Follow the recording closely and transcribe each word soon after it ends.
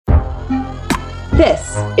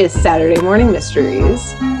This is Saturday Morning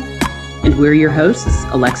Mysteries. And we're your hosts,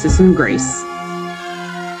 Alexis and Grace.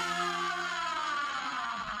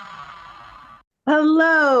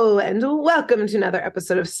 Hello, and welcome to another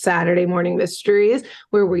episode of Saturday Morning Mysteries,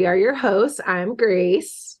 where we are your hosts. I'm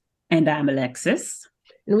Grace. And I'm Alexis.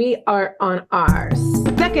 And we are on our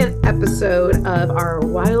second episode of our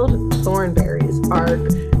Wild Thornberrys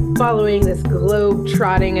arc, following this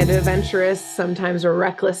globe-trotting and adventurous, sometimes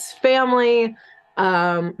reckless family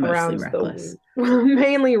mainly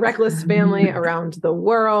reckless family around the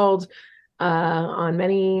world, on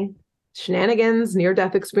many shenanigans,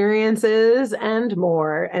 near-death experiences, and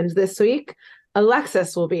more. And this week,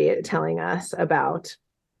 Alexis will be telling us about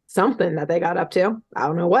something that they got up to. I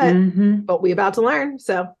don't know what, but we're about to learn.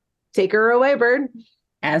 So take her away, bird.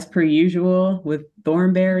 As per usual with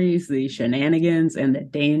Thornberrys, the shenanigans and the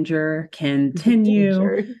danger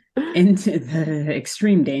continue into the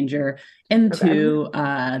extreme danger into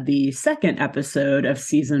the second episode of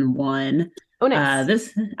season 1. Oh,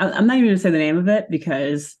 nice. I'm not even going to say the name of it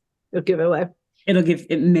because it'll give it away.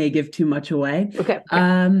 It may give too much away. Okay.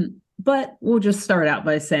 But we'll just start out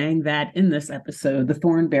by saying that in this episode, the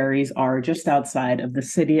Thornberrys are just outside of the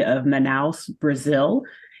city of Manaus, Brazil.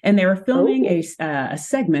 And they were filming a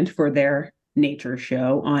segment for their nature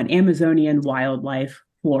show on Amazonian wildlife,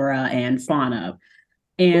 flora, and fauna.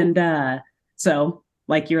 And so,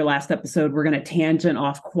 like your last episode, we're going to tangent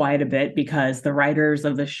off quite a bit because the writers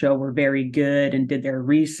of the show were very good and did their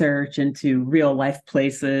research into real life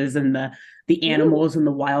places and the animals and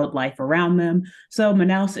the wildlife around them. So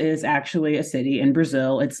Manaus is actually a city in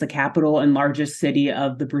Brazil. It's the capital and largest city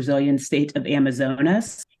of the Brazilian state of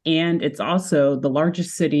Amazonas. And it's also the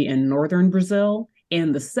largest city in northern Brazil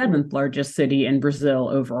and the 7th largest city in Brazil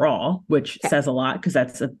overall, which says a lot because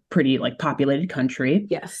that's a pretty populated country.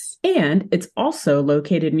 Yes. And it's also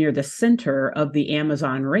located near the center of the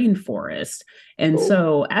Amazon rainforest. And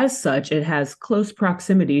so as such, it has close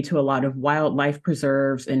proximity to a lot of wildlife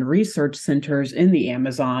preserves and research centers in the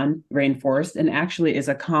Amazon rainforest, and actually is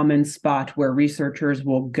a common spot where researchers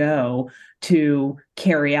will go to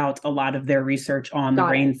carry out a lot of their research on the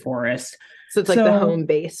rainforest. So it's the home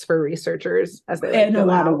base for researchers as they in a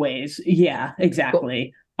lot of ways. Yeah,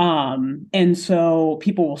 exactly. Cool. And so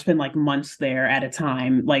people will spend months there at a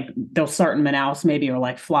time. They'll start in Manaus maybe,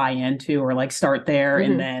 or fly into, or start there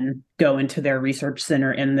and then go into their research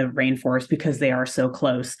center in the rainforest because they are so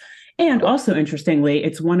close. And also, interestingly,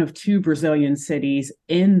 it's one of 2 Brazilian cities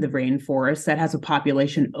in the rainforest that has a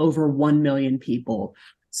population over 1 million people.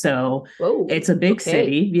 So it's a big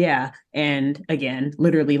city. Yeah. And again,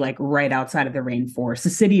 literally right outside of the rainforest. The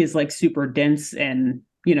city is super dense and,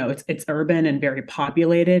 it's urban and very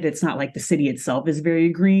populated. It's not like the city itself is very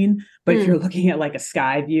green, but if you're looking at a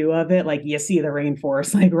sky view of it, you see the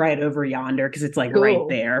rainforest right over yonder because it's right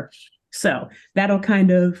there. So that'll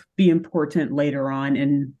kind of be important later on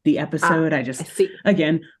in the episode. I see.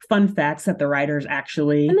 Again, fun facts that the writers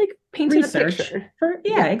actually painted a picture.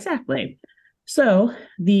 Exactly. So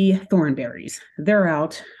the Thornberrys, they're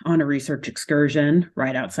out on a research excursion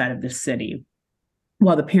right outside of this city.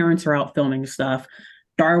 While the parents are out filming stuff,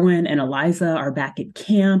 Darwin and Eliza are back at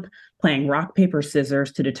camp playing rock, paper,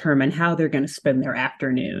 scissors to determine how they're going to spend their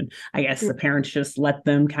afternoon. I guess the parents just let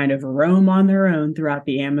them kind of roam on their own throughout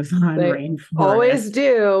the Amazon rainforest. Always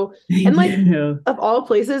do. And of all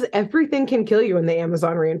places, everything can kill you in the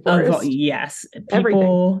Amazon rainforest. Yes.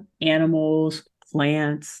 People, animals,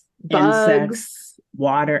 plants, bugs, insects,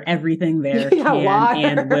 water, everything there can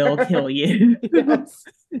and will kill you. Yes.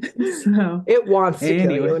 So it wants to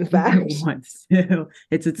kill you, in fact. It wants to.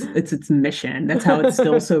 It's its mission. That's how it's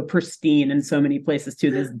still so pristine in so many places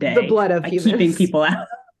to this day. The blood of humans. Keeping people out.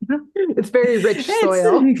 It's very rich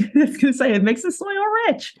soil. I was going to say, it makes the soil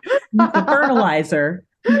rich. The fertilizer.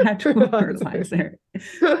 Natural fertilizer.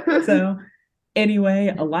 So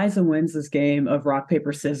anyway, Eliza wins this game of rock,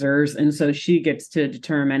 paper, scissors. And so she gets to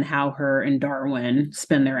determine how her and Darwin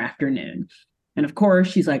spend their afternoon. And of course,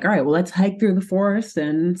 she's like, all right, well, let's hike through the forest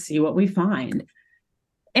and see what we find.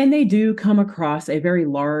 And they do come across a very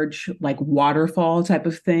large, waterfall type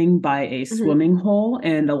of thing by a swimming hole.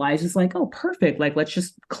 And Eliza's like, oh, perfect. Let's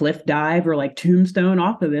just cliff dive or tombstone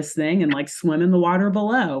off of this thing and swim in the water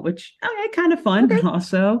below, which, kind of fun, but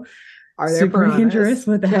also super dangerous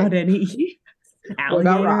without any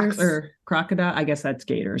alligators or crocodile. I guess that's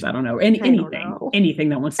gators. I don't know. Anything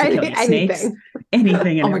that wants to kill you. Snakes,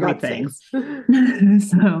 anything and everything.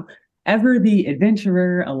 So ever the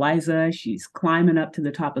adventurer, Eliza, she's climbing up to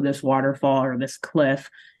the top of this waterfall or this cliff,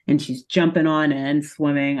 and she's jumping on in,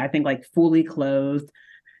 swimming, I think fully clothed.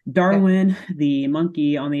 Darwin, the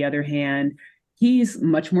monkey, on the other hand, he's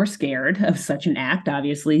much more scared of such an act.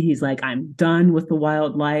 Obviously, he's like, I'm done with the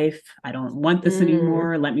wildlife. I don't want this Mm.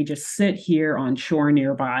 anymore. Let me just sit here on shore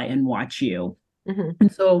nearby and watch you. Hmm.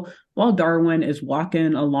 And so while Darwin is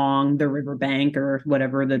walking along the riverbank or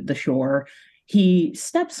whatever, the shore, he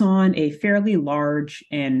steps on a fairly large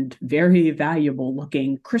and very valuable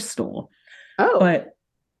looking crystal. Oh. But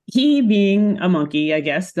he, being a monkey, I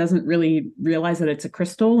guess, doesn't really realize that it's a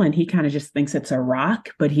crystal, and he kind of just thinks it's a rock,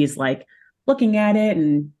 but he's like looking at it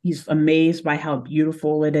and he's amazed by how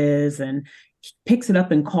beautiful it is, and picks it up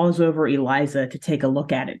and calls over Eliza to take a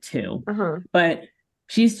look at it too. Uh-huh. But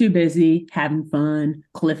she's too busy having fun,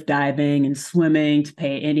 cliff diving and swimming to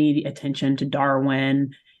pay any attention to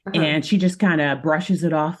Darwin. Uh-huh. And she just kind of brushes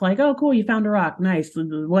it off like, oh, cool, you found a rock. Nice.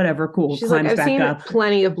 Whatever, cool. She's like, Climbs I've back seen up.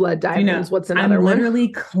 plenty of blood diamonds. What's another I'm one? literally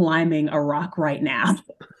climbing a rock right now.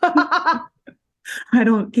 I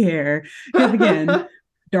don't care. Because again,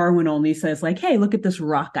 Darwin only says like, hey, look at this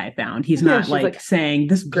rock I found. He's Yeah, not she's like, saying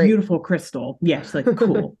this great. beautiful crystal. Yeah, she's like,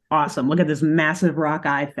 cool, awesome. Look at this massive rock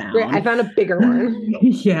I Great. I found. found a bigger one.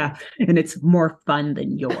 Yeah, and it's more fun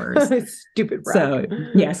than yours. Stupid rock. So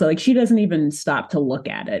yeah, so like she doesn't even stop to look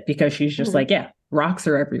at it because she's just Mhm. like, yeah, rocks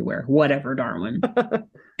are everywhere. Whatever, Darwin.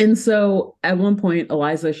 And so at one point,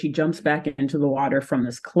 Eliza, she jumps back into the water from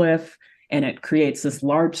this cliff, and it creates this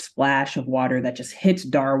large splash of water that just hits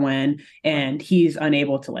Darwin, and he's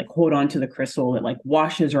unable to like hold on to the crystal. It like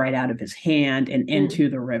washes right out of his hand and into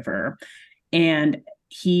the river. And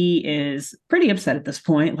he is pretty upset at this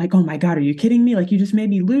point, like, oh my God, are you kidding me? Like, you just made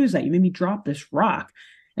me lose that. You made me drop this rock.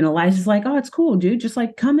 And Eliza's like, oh, it's cool, dude. Just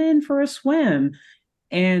like come in for a swim.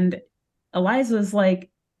 And Eliza's like,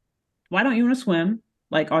 why don't you want to swim?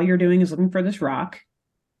 Like, all you're doing is looking for this rock.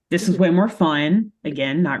 This is way more fun.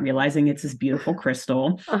 Again, not realizing it's this beautiful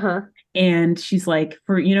crystal. Uh-huh. And she's like,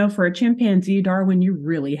 for a chimpanzee, Darwin, you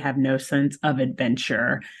really have no sense of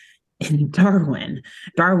adventure. And Darwin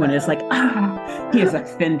is like, he is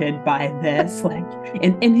offended by this, like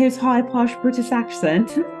in his high posh British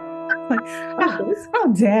accent. Like, how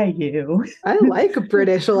dare you? I like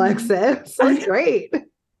British Alexis. That's great.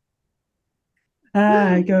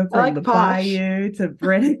 I go I from like the posh. bayou to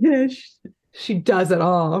British. She does it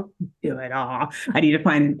all. Do it all. I need to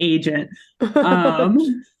find an agent. Um,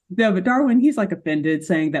 no, but Darwin, he's like offended,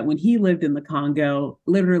 saying that when he lived in the Congo,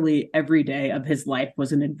 literally every day of his life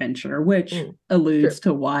was an adventure, which alludes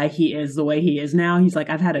to why he is the way he is now. He's like,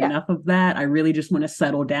 I've had enough of that. I really just want to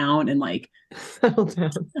settle down and like settle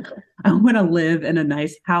down. I want to live in a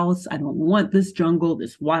nice house. I don't want this jungle,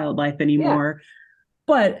 this wildlife anymore. Yeah.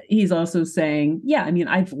 But he's also saying, yeah, I mean,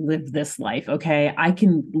 I've lived this life. Okay. I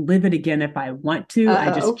can live it again if I want to. Uh-oh.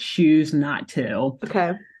 I just choose not to.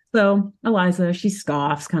 Okay. So Eliza, she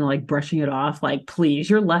scoffs, kind of like brushing it off, like, please,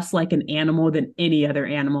 you're less like an animal than any other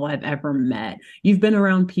animal I've ever met. You've been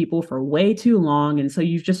around people for way too long. And so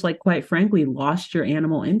you've just like, quite frankly, lost your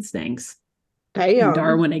animal instincts. Damn.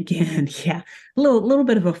 Darwin again. Yeah. A little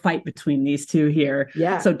bit of a fight between these two here.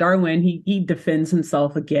 Yeah. So Darwin, he defends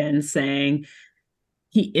himself again, saying,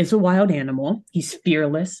 he is a wild animal. He's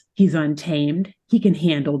fearless. He's untamed. He can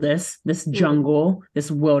handle this jungle,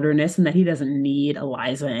 this wilderness, and that he doesn't need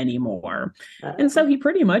Eliza anymore. And so he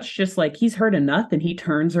pretty much just like, he's heard enough, and he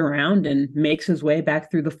turns around and makes his way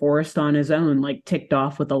back through the forest on his own, like ticked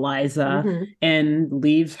off with Eliza, and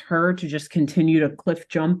leaves her to just continue to cliff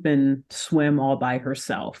jump and swim all by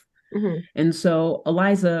herself. And so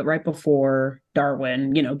Eliza, right before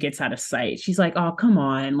Darwin, gets out of sight, she's like, oh, come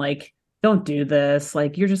on, like, don't do this.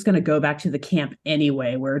 Like, you're just going to go back to the camp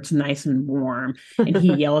anyway, where it's nice and warm. And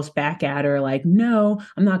he yells back at her like, no,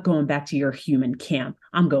 I'm not going back to your human camp.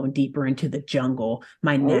 I'm going deeper into the jungle,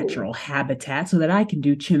 my natural habitat, so that I can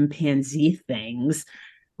do chimpanzee things,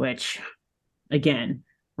 which, again,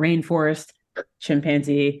 rainforest,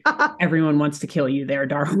 chimpanzee, everyone wants to kill you there,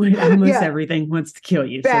 Darwin. Almost everything wants to kill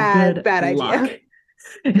you. Bad, so bad luck. Idea.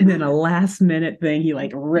 And then a last minute thing, he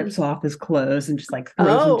like rips off his clothes and just like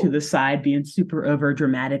throws them to the side, being super over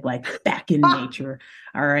dramatic, like back in nature.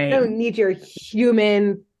 All right. I don't need your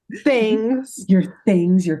human things. Your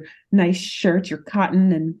things, your nice shirts, your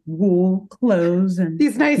cotton and wool clothes, and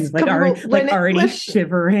these nice like already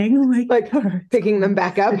shivering, like picking them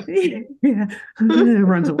back up. Yeah. And then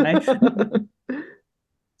runs away.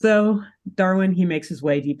 So Darwin, he makes his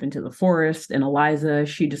way deep into the forest, and Eliza,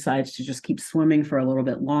 she decides to just keep swimming for a little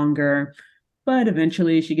bit longer. But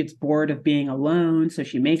eventually she gets bored of being alone, so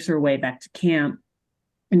she makes her way back to camp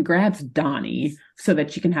and grabs Donnie so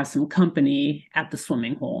that she can have some company at the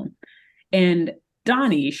swimming hole. And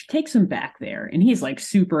Donnie, she takes him back there and he's like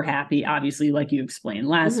super happy. Obviously, like you explained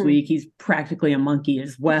last week, he's practically a monkey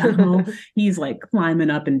as well. He's like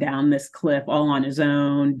climbing up and down this cliff all on his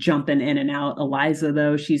own, jumping in and out. Eliza,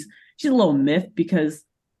 though, she's a little miffed because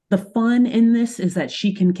the fun in this is that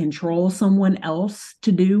she can control someone else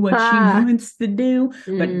to do what she wants to do.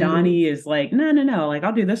 But Donnie is like, no, like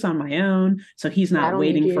I'll do this on my own. So he's not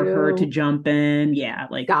waiting for her to jump in. Yeah,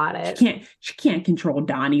 like got it. She can't control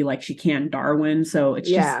Donnie like she can Darwin. So it's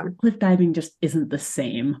just cliff diving just isn't the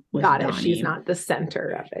same with Donnie. She's not the center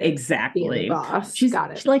of it. Exactly. Being the boss.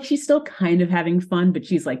 Got it. She's still kind of having fun, but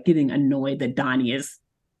she's like getting annoyed that Donnie is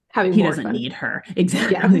he doesn't need her.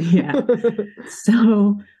 Exactly. Yeah.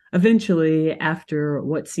 So eventually, after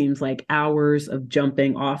what seems like hours of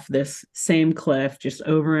jumping off this same cliff just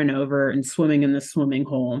over and over and swimming in the swimming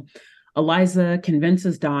hole, Eliza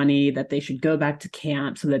convinces Donnie that they should go back to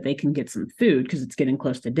camp so that they can get some food because it's getting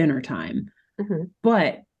close to dinner time.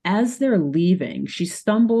 But as they're leaving, she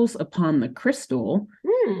stumbles upon the crystal,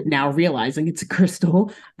 now realizing it's a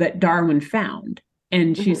crystal that Darwin found.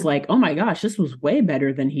 And she's like, oh my gosh, this was way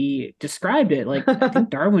better than he described it. Like, I think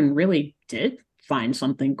Darwin really did find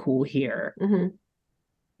something cool here.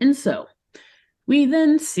 And so we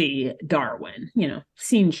then see Darwin,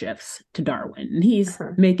 scene shifts to Darwin. And he's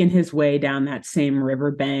making his way down that same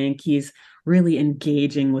riverbank. He's really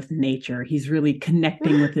engaging with nature. He's really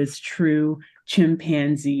connecting with his true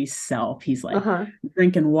chimpanzee self. He's like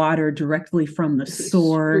drinking water directly from the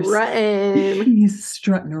source. He's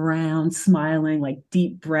strutting around, smiling, like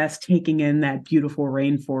deep breaths, taking in that beautiful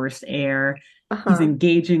rainforest air. He's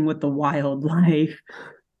engaging with the wildlife,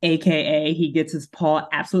 aka he gets his paw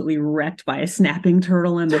absolutely wrecked by a snapping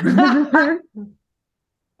turtle in the river.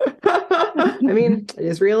 I mean, it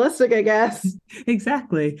is realistic, I guess.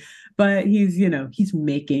 Exactly. But he's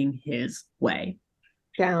making his way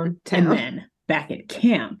downtown. And then back at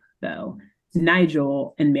camp, though,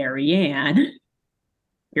 Nigel and Marianne,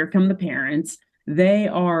 here come the parents. They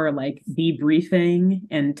are like debriefing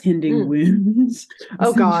and tending wounds.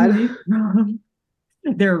 Oh God. From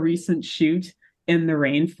their recent shoot in the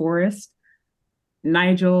rainforest.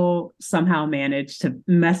 Nigel somehow managed to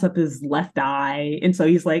mess up his left eye. And so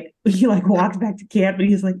he walks back to camp and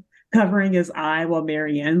he's like covering his eye while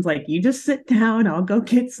Marianne's like, you just sit down, I'll go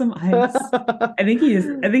get some ice. I think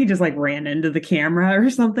he just like ran into the camera or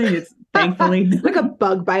something. It's thankfully like a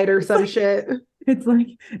bug bite or some shit. It's like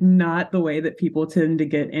not the way that people tend to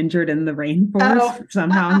get injured in the rainforest.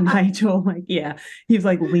 Somehow Nigel, he's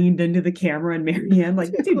like leaned into the camera and Marianne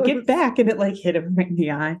like, dude, get back. And it like hit him right in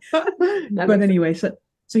the eye. But anyway, so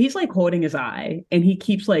he's like holding his eye and he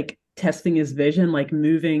keeps like testing his vision, like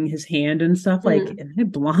moving his hand and stuff. Like, am I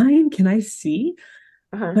blind? Can I see?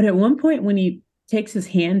 But at one point when he takes his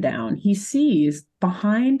hand down, he sees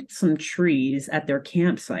behind some trees at their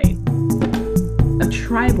campsite a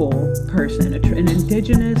tribal person, an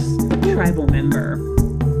indigenous tribal member,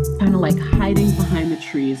 kind of like hiding behind the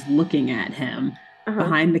trees, looking at him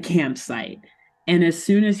behind the campsite. And as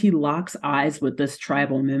soon as he locks eyes with this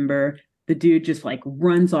tribal member, the dude just like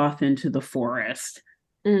runs off into the forest.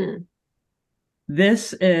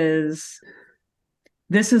 This is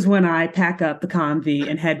when I pack up the convy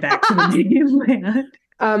and head back to the mainland.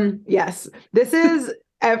 Yes, this is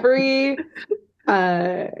every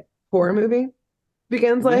horror movie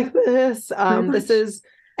begins like this. This is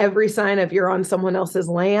every sign of you're on someone else's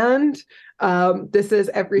land. This is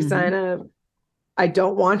every sign of I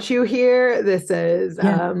don't want you here. This is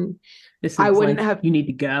I wouldn't like, have you need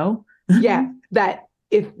to go. That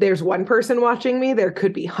if there's one person watching me, there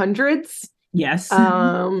could be hundreds. Yes.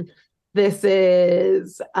 This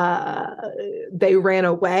is they ran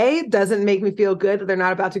away. Doesn't make me feel good that they're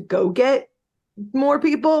not about to go get more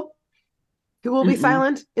people who will be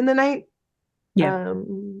silent in the night. No.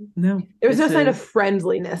 There was no sign of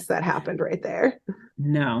friendliness that happened right there.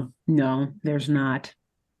 No, there's not.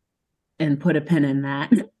 And put a pin in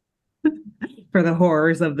that for the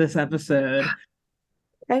horrors of this episode.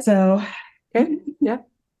 Okay. So,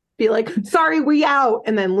 be like, sorry, we out,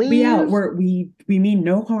 and then leave. We out. We mean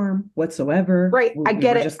no harm whatsoever. Right. I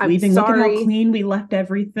get it. Just leaving. Look at how clean we left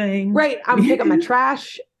everything. Right. I'm picking my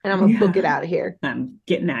trash and I'm gonna book it out of here. I'm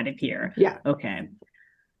getting out of here. Yeah. Okay.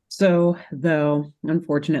 So, though,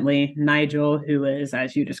 unfortunately, Nigel, who is,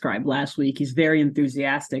 as you described last week, he's very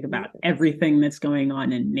enthusiastic about everything that's going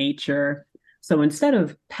on in nature. So instead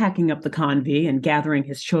of packing up the convy and gathering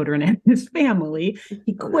his children and his family,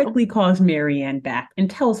 he quickly calls Marianne back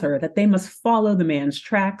and tells her that they must follow the man's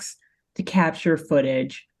tracks to capture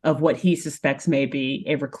footage of what he suspects may be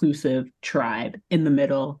a reclusive tribe in the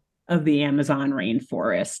middle of the Amazon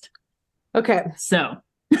rainforest. Okay. So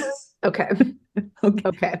Okay. Okay.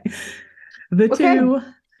 Okay. The Okay. two,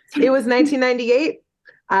 It was 1998.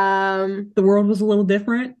 the world was a little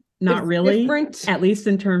different. Not It's really, different. at least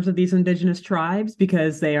in terms of these indigenous tribes,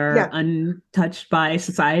 because they are Yeah. untouched by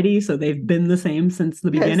society. So they've been the same since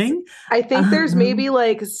the Yes. beginning. I think there's maybe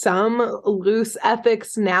like some loose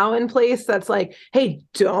ethics now in place that's like, hey,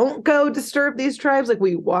 don't go disturb these tribes. Like,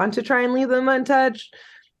 we want to try and leave them untouched.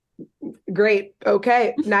 Great.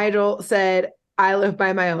 Okay. Nigel said, I live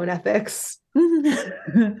by my own ethics.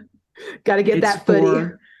 Got to get It's that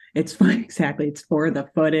footy. it's fun. Exactly. It's for the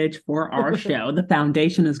footage for our show. The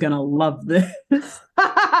foundation is going to love this.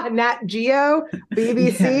 Nat Geo,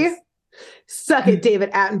 BBC. Yes. Suck it,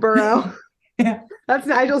 David Attenborough. Yeah. That's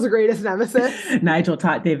Nigel's greatest nemesis. Nigel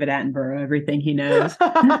taught David Attenborough everything he knows.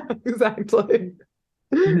 Exactly.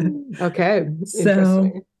 Okay. So,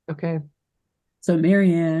 Interesting. Okay. so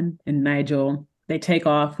Marianne and Nigel, they take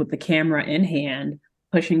off with the camera in hand,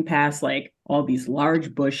 pushing past like all these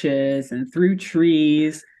large bushes and through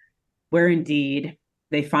trees, where indeed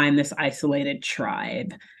they find this isolated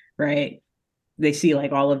tribe, right? They see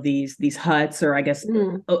like all of these huts, or I guess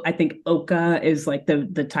I think oca is like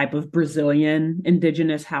the type of Brazilian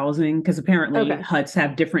indigenous housing, because apparently huts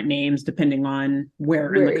have different names depending on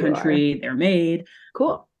where in the country they're made.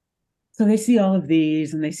 Cool. So they see all of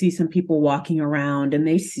these, and they see some people walking around, and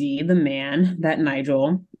they see the man that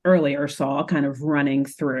Nigel earlier saw kind of running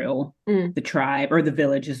through the tribe or the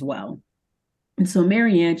village as well. And so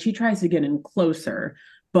Marianne, she tries to get in closer,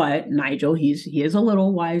 but Nigel, he is a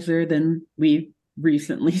little wiser than we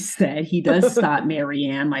recently said. He does stop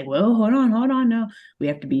Marianne, like, well, hold on. No, we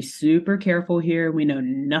have to be super careful here. We know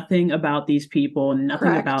nothing about these people,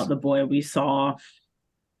 nothing about the boy we saw.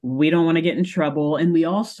 We don't want to get in trouble. And we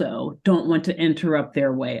also don't want to interrupt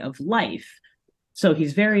their way of life. So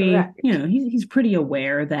he's very, he's pretty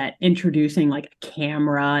aware that introducing like a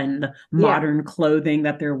camera and the modern clothing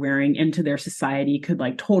that they're wearing into their society could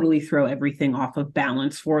like totally throw everything off of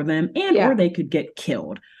balance for them, and or they could get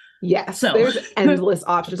killed. Yes. So there's endless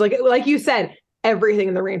options. Like you said, everything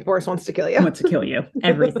in the rainforest wants to kill you. Wants to kill you.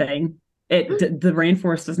 Everything. The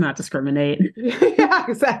rainforest does not discriminate. Yeah,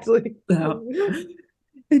 exactly. So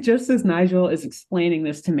just as Nigel is explaining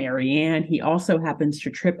this to Marianne, he also happens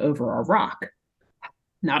to trip over a rock.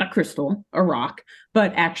 Not a crystal, a rock,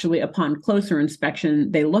 but actually upon closer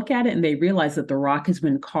inspection, they look at it and they realize that the rock has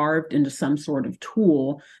been carved into some sort of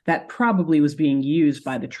tool that probably was being used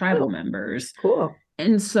by the tribal members. Cool.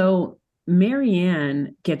 And so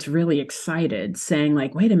Marianne gets really excited, saying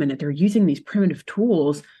like, wait a minute, they're using these primitive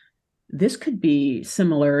tools. This could be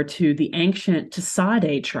similar to the ancient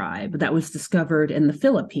Tsade tribe that was discovered in the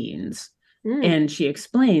Philippines. And she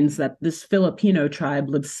explains that this Filipino tribe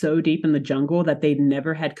lived so deep in the jungle that they'd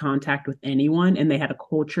never had contact with anyone, and they had a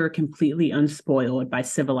culture completely unspoiled by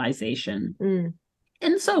civilization.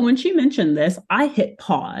 And so when she mentioned this, I hit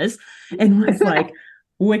pause and was like,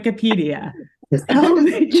 Wikipedia.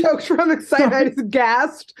 Jokes from excitement. I just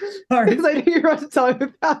gasped because I knew you were about to tell me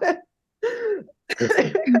about it.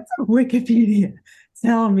 Wikipedia,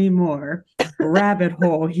 tell me more. Rabbit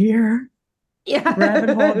hole here. Yeah, rabbit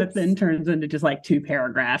hole that then turns into just like 2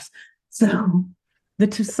 paragraphs. So the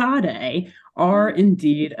Tsade are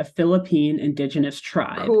indeed a Philippine indigenous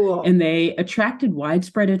tribe. Cool. And they attracted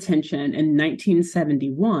widespread attention in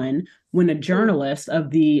 1971 when a journalist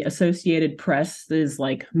of the Associated Press's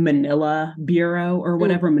like Manila Bureau or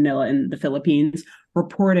whatever, Manila in the Philippines,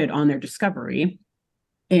 reported on their discovery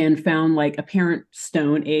and found like apparent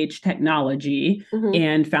Stone Age technology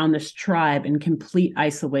and found this tribe in complete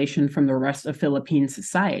isolation from the rest of Philippine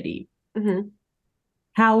society.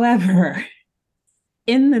 However,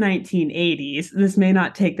 in the 1980s, this may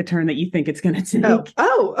not take the turn that you think it's going to take.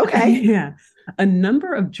 Oh, okay. Yeah. A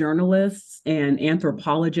number of journalists and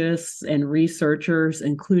anthropologists and researchers,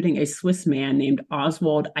 including a Swiss man named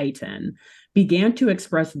Oswald Eiten, began to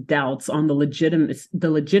express doubts on the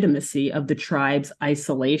legitimacy of the tribe's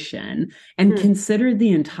isolation and considered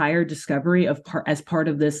the entire discovery as part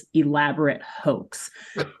of this elaborate hoax.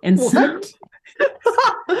 And what?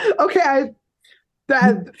 Okay.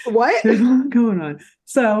 What? There's a lot going on.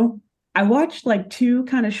 So I watched like 2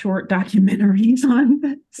 kind of short documentaries on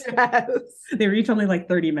this. Yes. They were each only like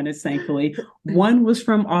 30 minutes, thankfully. One was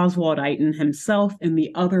from Oswald Eiten himself, and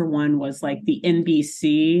the other one was like the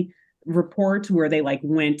NBC reports where they like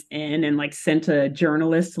went in and like sent a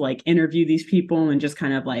journalist to like interview these people and just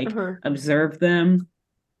kind of like observe them.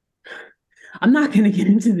 I'm not going to get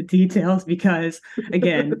into the details because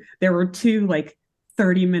again, there were 2 like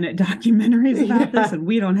 30-minute documentaries about this, Yeah. and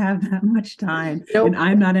we don't have that much time. Nope. And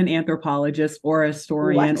I'm not an anthropologist or a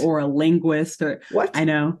historian What? or a linguist. Or What? I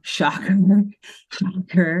know, shocker,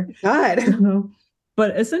 shocker. God. So,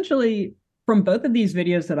 but essentially, from both of these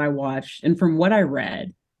videos that I watched and from what I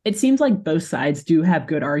read, it seems like both sides do have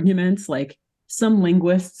good arguments. Like some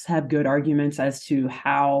linguists have good arguments as to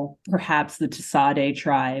how perhaps the Tsade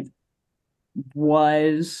tribe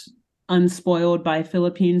was unspoiled by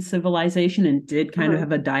Philippine civilization and did kind of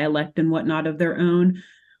have a dialect and whatnot of their own.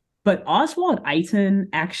 But Oswald Eiton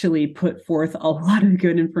actually put forth a lot of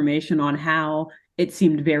good information on how it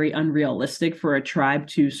seemed very unrealistic for a tribe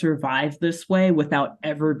to survive this way without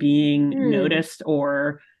ever being noticed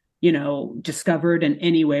or, discovered in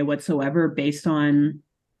any way whatsoever, based on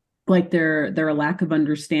like their lack of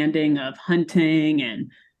understanding of hunting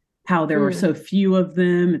and how there were so few of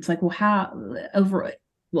them. It's like, well, how over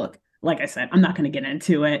look, like I said, I'm not going to get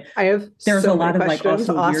into it. I have There's a lot of like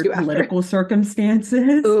also weird political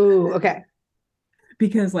circumstances. Ooh, okay.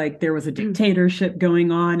 Because like there was a dictatorship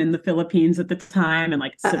going on in the Philippines at the time, and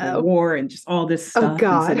like civil war and just all this stuff.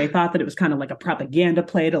 And so they thought that it was kind of like a propaganda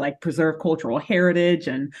play to like preserve cultural heritage.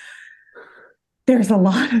 And there's a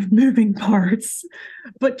lot of moving parts,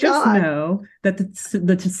 but just know that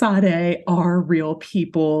the Tsade are real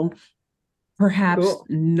people, perhaps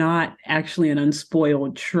not actually an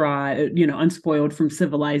unspoiled tribe, unspoiled from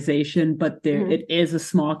civilization, but there it is a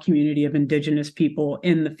small community of indigenous people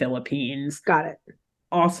in the Philippines. Got it.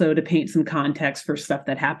 Also to paint some context for stuff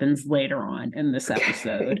that happens later on in this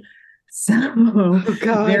episode. So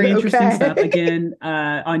very interesting stuff. Again,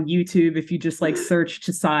 on YouTube, if you just like search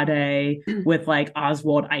Tsade with like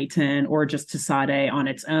Oswald Eiton or just Tsade on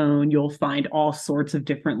its own, you'll find all sorts of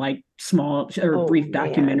different like small or brief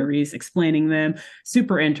documentaries explaining them.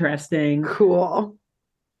 Super interesting. Cool.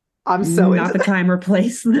 I'm so not the time or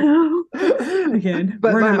place though. Again,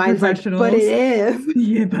 but we're my not mind's professionals. Like, but it is.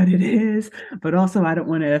 Yeah, but it is. But also, I don't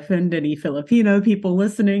want to offend any Filipino people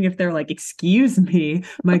listening if they're like, "Excuse me,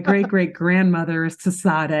 my great great grandmother is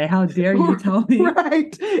Tsade. How dare you tell me?"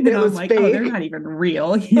 Right? And I'm like, fake. Oh, they're not even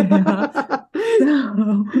real. Yeah.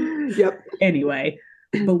 So, yep. Anyway,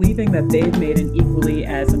 believing that they've made an equally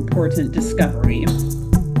as important discovery,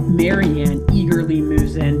 Marianne eagerly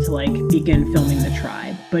moves in to like begin filming the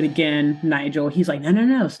tribe. But again, Nigel, he's like,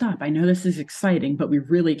 no, stop. I know this is exciting, but we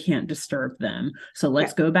really can't disturb them. So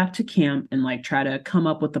let's go back to camp and like try to come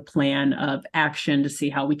up with a plan of action to see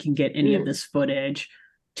how we can get any of this footage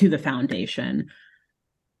to the foundation.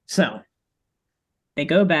 So they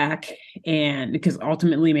go back, and because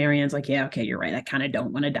ultimately Marianne's like, yeah, okay, you're right. I kind of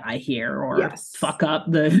don't want to die here or fuck up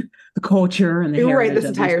the culture and the heritage this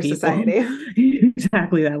of entire these society.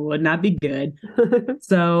 Exactly, that would not be good.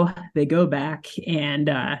 So they go back and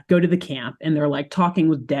go to the camp, and they're like talking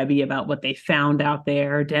with Debbie about what they found out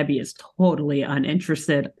there. Debbie is totally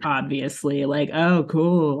uninterested, obviously, like, oh,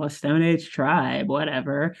 cool, a Stone Age tribe,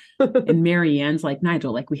 whatever. And Marianne's like,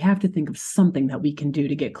 Nigel, like, we have to think of something that we can do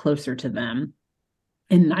to get closer to them.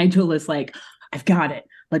 And Nigel is like, I've got it.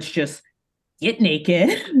 Let's just get naked,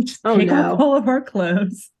 just take off all of our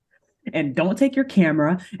clothes, and don't take your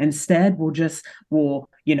camera. Instead, we'll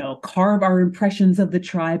carve our impressions of the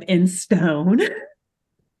tribe in stone.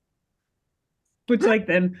 Which, like,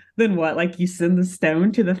 then what? Like, you send the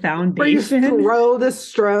stone to the foundation? Or you throw the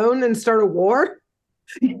stone and start a war?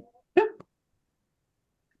 Like,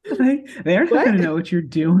 they're not going to know what you're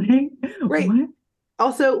doing. Right. What?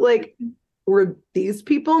 Also, like, were these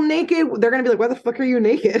people naked? They're going to be like, why the fuck are you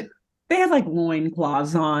naked? They had like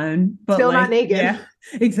loincloths on, but still like, not naked. Yeah,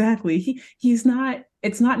 exactly. He's not,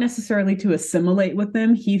 it's not necessarily to assimilate with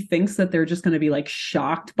them. He thinks that they're just going to be like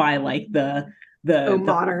shocked by like the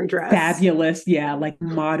modern dress. Fabulous, like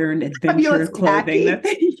modern adventure clothing.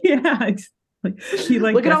 Like, he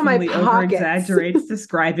like look at all my pockets. Over-exaggerates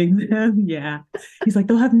describing them. Yeah. He's like,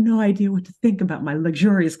 they'll have no idea what to think about my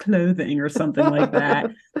luxurious clothing or something like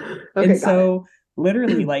that. And so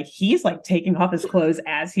literally, like, he's like taking off his clothes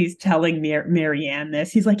as he's telling Marianne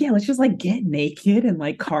this. He's like, yeah, let's just like get naked and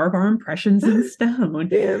like carve our impressions in stone.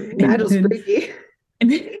 Damn, Nigel's freaky.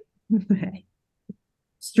 And then,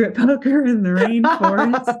 strip poker in the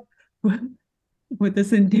rainforest with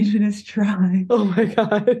this indigenous tribe. Oh my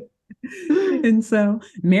God. And so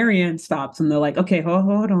Marianne stops and they're like, okay,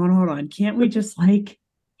 hold on. Can't we just like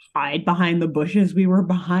hide behind the bushes we were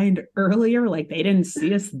behind earlier? Like, they didn't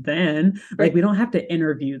see us then. Right. Like, we don't have to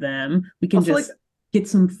interview them. We can also, just get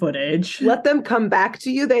some footage. Let them come back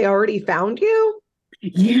to you. They already found you.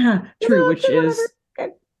 Yeah, true, which is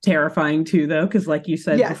terrifying too, though, because like you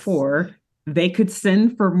said before, they could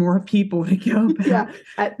send for more people to go back,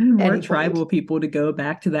 at and more any tribal point. people to go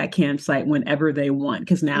back to that campsite whenever they want,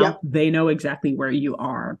 because now Yep. they know exactly where you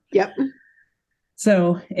are. Yep.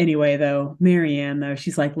 So anyway, though, Marianne, though,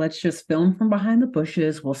 she's like, let's just film from behind the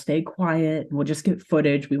bushes. We'll stay quiet. We'll just get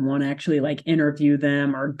footage. We won't actually like interview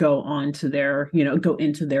them or go on to their, go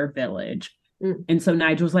into their village. Mm. And so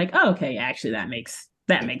Nigel's like, oh, okay, actually that makes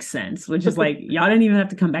sense. Which is like, y'all didn't even have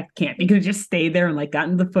to come back to camp. You could have just stayed there and like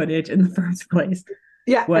gotten the footage in the first place.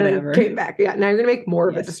 Yeah. Whatever. And came back. Yeah. Now you're gonna make more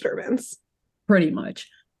of a disturbance. Pretty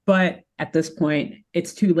much. But at this point,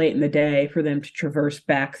 it's too late in the day for them to traverse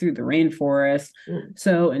back through the rainforest. Mm.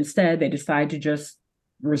 So instead, they decide to just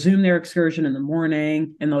resume their excursion in the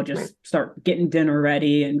morning, and they'll just start getting dinner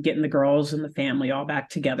ready and getting the girls and the family all back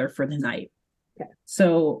together for the night. Okay.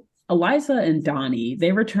 So Eliza and Donnie,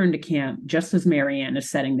 they return to camp just as Marianne is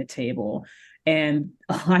setting the table. And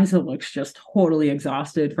Eliza looks just totally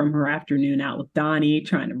exhausted from her afternoon out with Donnie,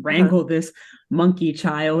 trying to wrangle this monkey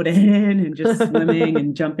child in and just swimming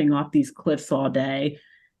and jumping off these cliffs all day.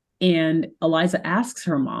 And Eliza asks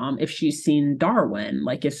her mom if she's seen Darwin,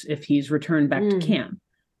 like if he's returned back to camp.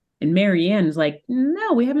 And Marianne is like,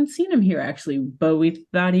 no, we haven't seen him here, actually, but we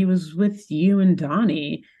thought he was with you and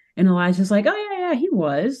Donnie. And Eliza's like, oh, yeah, he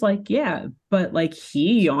was. Like, yeah, but like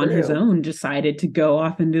he on his own decided to go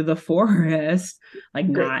off into the forest, like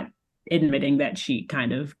not admitting that she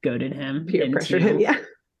kind of goaded him. Peer pressured him, yeah.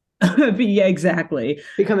 But yeah, exactly.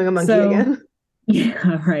 Becoming a monkey again.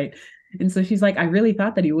 Yeah, right. And so she's like, I really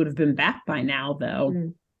thought that he would have been back by now,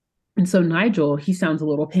 though. And so Nigel, he sounds a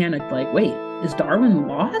little panicked, like, wait, is Darwin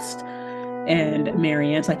lost? And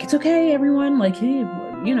Marianne's like, it's okay, everyone. Like, he's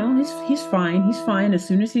fine. He's fine. As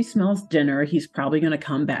soon as he smells dinner, he's probably going to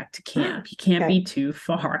come back to camp. He can't be too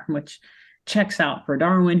far, which checks out for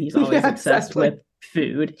Darwin. He's always obsessed with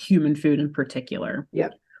food, human food in particular.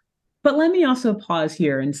 Yep. But let me also pause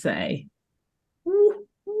here and say,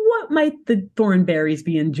 what might the Thornberrys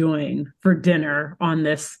be enjoying for dinner on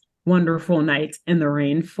this wonderful night in the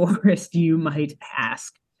rainforest, you might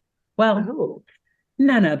ask? Well,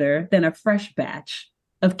 none other than a fresh batch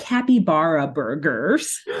of capybara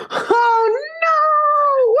burgers. Oh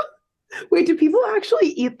no! Wait, do people actually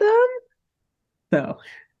eat them? So,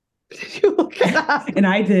 did you look it up? And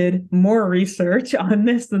I did more research on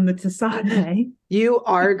this than the Tasane. You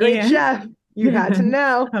are a great chef. You had to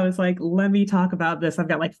know. I was like, let me talk about this. I've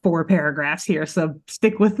got like 4 paragraphs here, so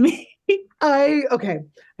stick with me. I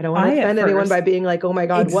don't want to offend anyone by being like, oh my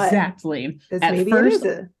God, exactly. What? At first,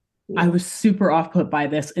 I was super off put by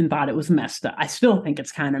this and thought it was messed up. I still think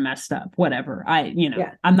it's kind of messed up. Whatever. I'm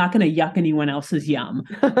not going to yuck anyone else's yum.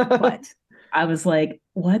 But I was like,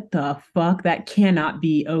 what the fuck? That cannot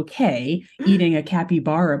be okay, eating a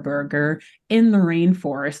capybara burger in the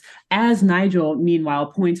rainforest. As Nigel, meanwhile,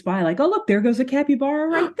 points by like, oh, look, there goes a capybara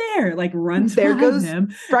right there. Like runs there goes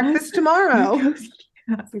him. Breakfast tomorrow.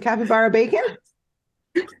 Some capybara bacon?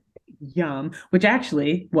 Yum. Which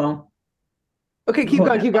actually, well. Okay, keep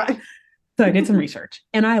going. So I did some research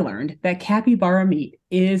and I learned that capybara meat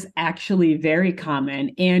is actually very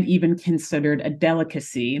common and even considered a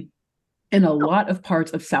delicacy in a lot of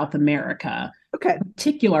parts of South America. Okay.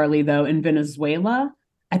 Particularly, though, in Venezuela.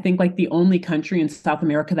 I think like the only country in South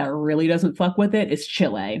America that really doesn't fuck with it is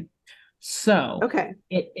Chile. So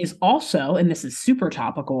it is also, and this is super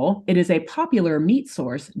topical, it is a popular meat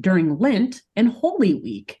source during Lent and Holy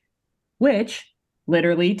Week, which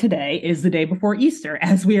literally today is the day before Easter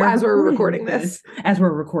as we're recording this. As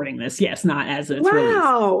we're recording this, yes, not as it's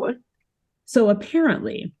released. So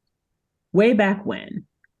apparently, way back when,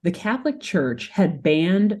 the Catholic Church had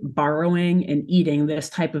banned borrowing and eating this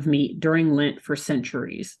type of meat during Lent for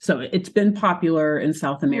centuries. So it's been popular in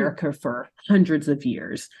South America for hundreds of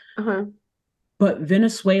years. But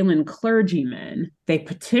Venezuelan clergymen, they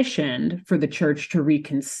petitioned for the church to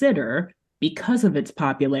reconsider because of its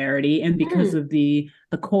popularity and because of the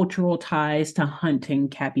cultural ties to hunting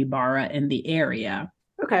capybara in the area.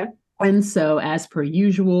 Okay. And so, as per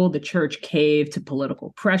usual, the church caved to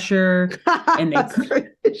political pressure, and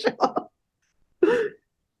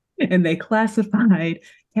they classified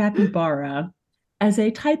capybara as a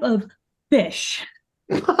type of fish,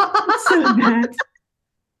 so that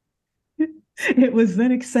it was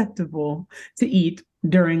then acceptable to eat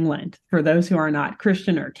during Lent. For those who are not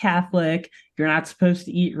Christian or Catholic, you're not supposed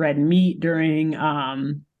to eat red meat during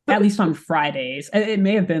at least on Fridays. It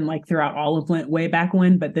may have been like throughout all of Lent way back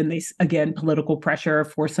when, but then they, again, political pressure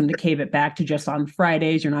forced them to cave it back to just on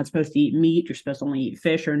Fridays. You're not supposed to eat meat. You're supposed to only eat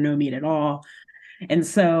fish or no meat at all. And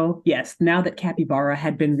so, yes, now that capybara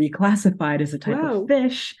had been reclassified as a type of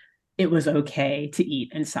fish, it was okay to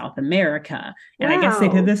eat in South America. And I guess they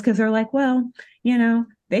did Wow. this because they're like, well,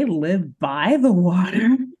 they live by the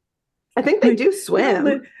water. I think they Like do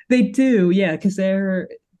swim. they do, yeah, because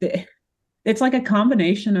it's like a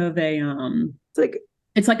combination of It's like,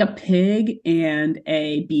 it's like a pig and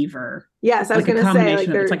a beaver, yes, I was like a gonna say, like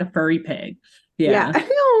combination of it's they're, like a furry pig. yeah. Yeah.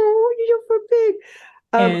 No, you're so big.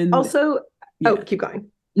 And Also, oh, yeah. keep going.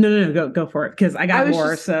 No, go for it because I I got was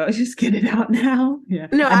more. just, So just get it out now. Yeah.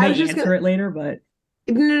 no, I I was may just gonna, answer it later, but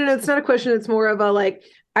no, it's not a question. It's more of a like,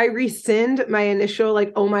 I rescind my initial,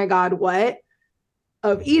 like, oh my God, what?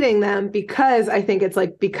 Of eating them because I think it's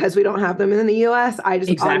like, because we don't have them in the US, I just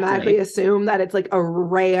automatically exactly. assume that it's like a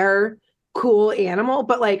rare, cool animal,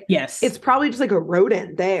 but like, Yes, it's probably just like a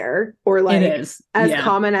rodent there or it like is. as Yeah.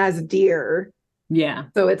 common as deer. Yeah.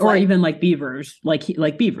 So it's Or like, even like beavers, like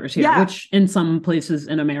beavers here, yeah, which in some places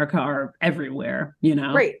in America are everywhere,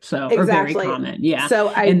 right. so are very Exactly. common. Yeah. So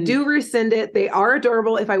I And do rescind it. They are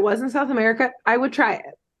adorable. If I was in South America, I would try it.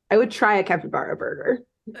 I would try a capybara burger.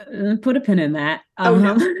 put a pin in that. Oh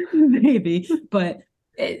no. Maybe. But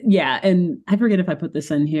yeah. And I forget if I put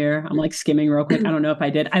this in here. I'm like skimming real quick. I don't know if I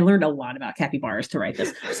did. I learned a lot about capybaras to write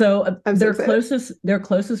this. So I'm so excited. their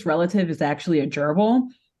closest relative is actually a gerbil.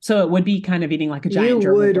 So it would be kind of eating like a You giant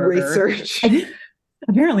gerbil would burger. research.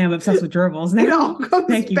 Apparently, I'm obsessed with gerbils It now. all comes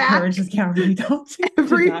Thank you, back. Courage is Cowardly Dog, to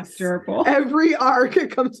every Doc Gerbil. every arc it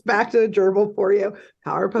comes back to the gerbil for you.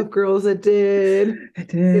 Powerpuff Girls, it did. I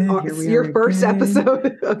did. Here we are Your first again.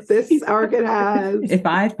 episode of this arc, it has. If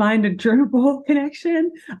I find a gerbil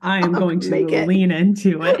connection, I am going to Make it. lean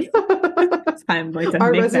into it. I'm going to Our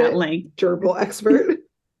make that resident link. gerbil expert.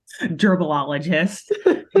 Gerbilologist.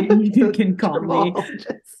 You can call me.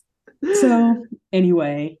 So,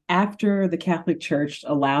 anyway, after the Catholic Church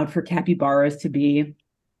allowed for capybaras to be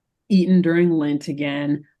eaten during Lent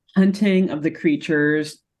again, hunting of the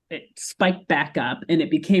creatures it spiked back up and it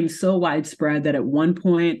became so widespread that at one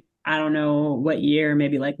point, I don't know what year,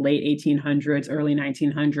 maybe like late 1800s, early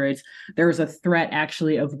 1900s, there was a threat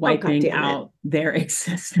actually of wiping out their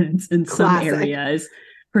existence in some areas,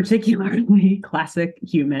 particularly classic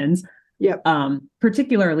humans. Yep.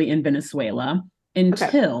 Particularly in Venezuela,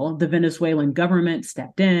 until the Venezuelan government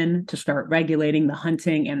stepped in to start regulating the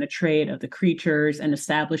hunting and the trade of the creatures and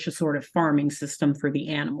establish a sort of farming system for the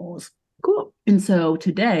animals. Cool. And so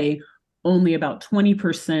today, only about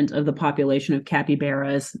 20% of the population of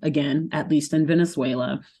capybaras, again, at least in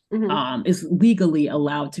Venezuela, is legally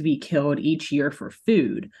allowed to be killed each year for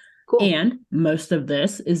food. Cool. And most of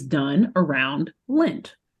this is done around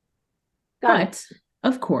Lent. But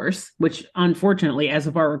of course, which unfortunately, as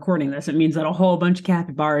of our recording this, it means that a whole bunch of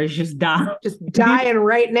capybaras just die. Just dying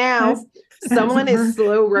right now. Someone is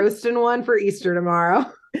slow roasting one for Easter tomorrow.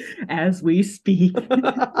 As we speak.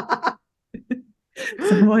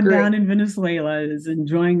 Someone down in Venezuela is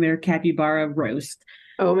enjoying their capybara roast.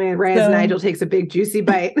 Oh man, right as Nigel takes a big juicy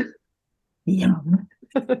bite. Yum.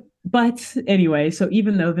 But anyway, so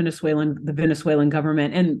even though the Venezuelan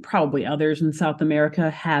government and probably others in South America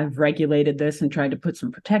have regulated this and tried to put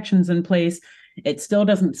some protections in place, it still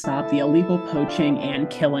doesn't stop the illegal poaching and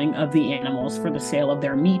killing of the animals for the sale of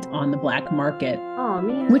their meat on the black market. Oh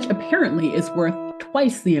man. Which apparently is worth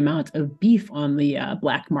twice the amount of beef on the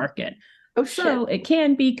black market. Oh shit. So it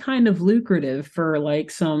can be kind of lucrative for like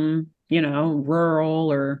some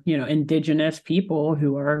rural or, indigenous people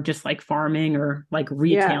who are just like farming or like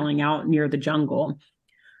retailing out near the jungle.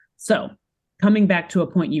 So coming back to a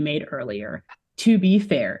point you made earlier, to be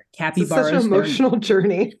fair, capybaras. It's such an emotional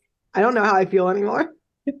journey. I don't know how I feel anymore.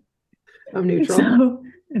 I'm neutral.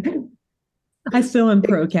 So, I still am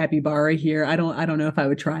pro capybara here. I don't know if I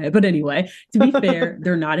would try it, but anyway, to be fair,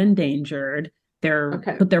 they're not endangered.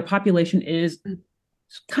 But their population is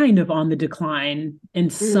kind of on the decline in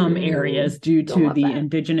some areas due to the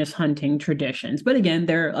indigenous hunting traditions. But again,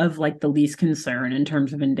 they're of like the least concern in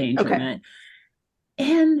terms of endangerment.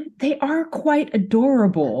 And they are quite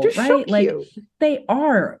adorable, they're right? So like cute. they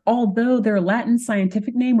are, although their Latin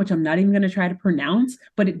scientific name, which I'm not even going to try to pronounce,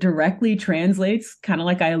 but it directly translates, kind of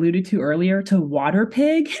like I alluded to earlier, to water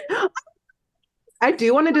pig. I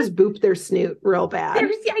do want to just boop their snoot real bad.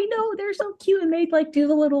 I know, they're so cute, and they like do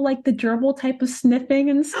the little like the gerbil type of sniffing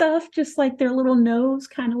and stuff, just like their little nose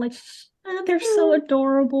kind of like they're so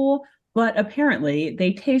adorable. But apparently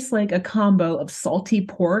they taste like a combo of salty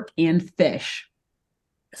pork and fish.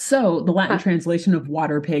 So the Latin translation of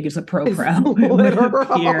water pig is a pro would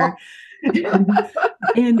appear.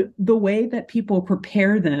 And the way that people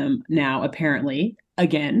prepare them now, apparently,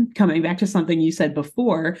 again, coming back to something you said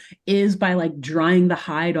before, is by like drying the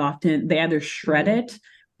hide often. They either shred it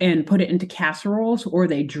and put it into casseroles, or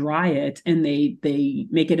they dry it and they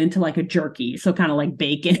make it into like a jerky. So kind of like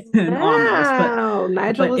bacon almost. Wow,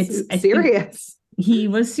 Nigel But was I think serious. he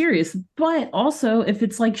was serious. But also, if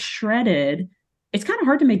it's like shredded, it's kind of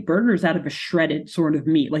hard to make burgers out of a shredded sort of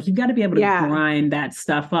meat. Like you've got to be able to Yeah. grind that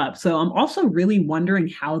stuff up. So I'm also really wondering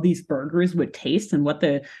how these burgers would taste and what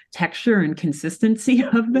the texture and consistency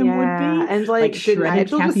of them would Yeah. be. And Like like, did shredded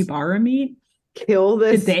Nigel just capybara meat. kill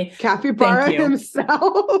Did this they? Thank capybara you.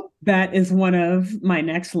 himself? That is one of my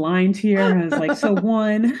next lines here. I was like, so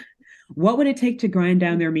one, what would it take to grind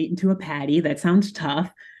down their meat into a patty? That sounds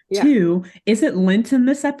tough. Yeah. Two, is it Lent in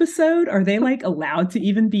this episode? Are they like allowed to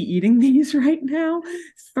even be eating these right now?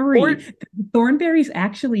 Three, Or Thornberrys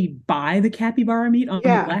actually buy the capybara meat on the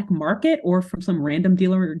yeah. black market or from some random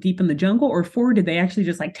dealer deep in the jungle? Or four, did they actually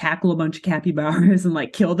just like tackle a bunch of capybaras and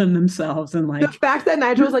like kill them themselves? And The like, fact that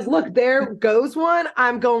Nigel was like, look, there goes one.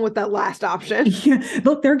 I'm going with that last option. yeah,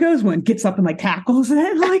 look, there goes one, gets up and like tackles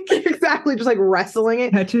it. Like, Exactly. Just like wrestling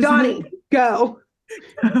it. catches Donnie, it. go.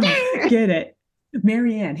 Get it.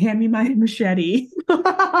 Marianne, hand me my machete.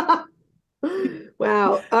 Wow.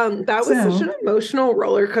 That was such an emotional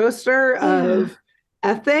roller coaster of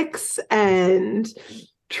ethics and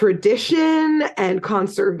tradition and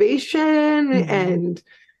conservation. And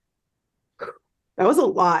that was a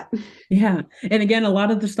lot. Yeah. And again, a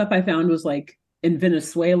lot of the stuff I found was like in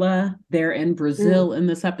Venezuela, they're in Brazil in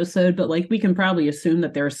this episode, but like we can probably assume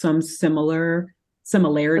that there are some similarities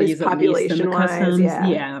at least in the customs.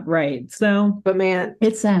 Yeah, right. So, but man,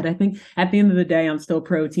 it's sad. I think at the end of the day, I'm still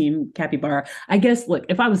pro team capybara. I guess, look,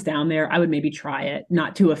 if I was down there, I would maybe try it,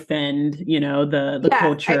 not to offend, the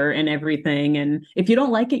culture and everything. And if you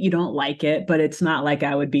don't like it, you don't like it. But it's not like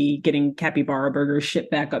I would be getting capybara burgers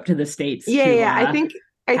shipped back up to the States. I think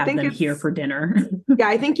them here for dinner. Yeah,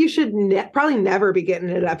 I think you should probably never be getting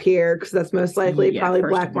it up here because that's most likely probably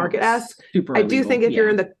black market-esque. I do think if you're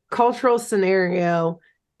in the cultural scenario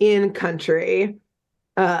in country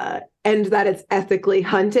and that it's ethically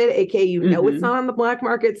hunted, aka it's not on the black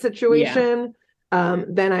market situation,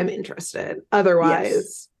 then I'm interested.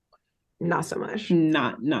 Otherwise, not so much.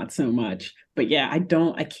 Not so much. But yeah, I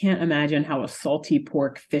can't imagine how a salty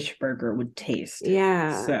pork fish burger would taste.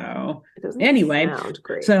 Yeah. So it doesn't anyway, sound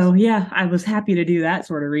great. So yeah, I was happy to do that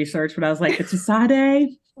sort of research, but I was like, it's a sade.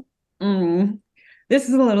 This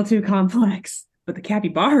is a little too complex. But the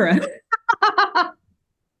capybara.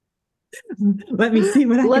 Let me see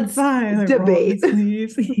what I can find. Debate.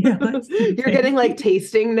 Yeah, let's debate. You're getting like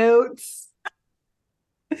tasting notes.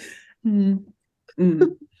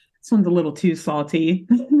 This one's a little too salty.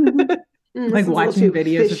 Like watching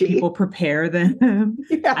videos fishy. Of people prepare them.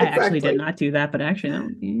 Yeah, I actually did not do that, but actually,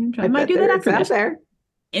 I might do that after this. There.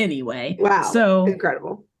 Anyway, wow, so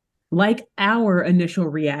incredible. Like our initial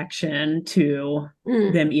reaction to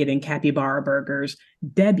them eating capybara burgers,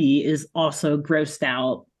 Debbie is also grossed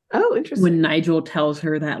out. Oh, interesting. When Nigel tells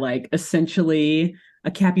her that, like, essentially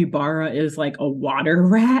a capybara is like a water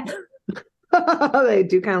rat. They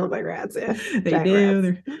do kind of look like rats, yeah. They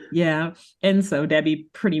do. Yeah. And so Debbie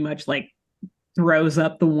pretty much like throws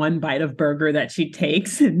up the one bite of burger that she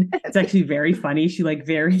takes. And it's actually very funny. She like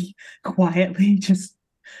very quietly just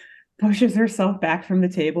pushes herself back from the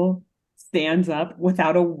table, stands up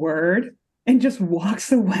without a word, and just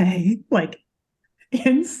walks away like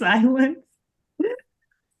in silence.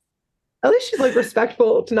 At least she's like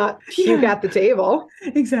respectful to not puke at the table.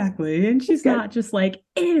 Exactly. And she's not just like,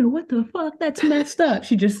 ew, what the fuck? That's messed up.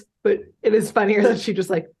 She just. But it is funnier that she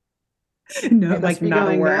just like. No, like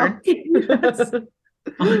not a word.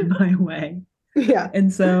 On my way. Yeah.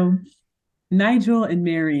 And so Nigel and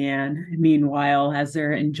Marianne, meanwhile, as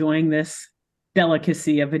they're enjoying this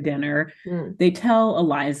delicacy of a dinner, they tell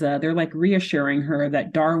Eliza, they're like reassuring her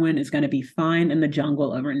that Darwin is going to be fine in the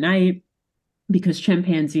jungle overnight because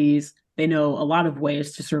chimpanzees, they know a lot of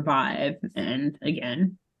ways to survive. And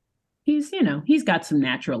again, he's got some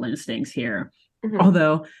natural instincts here.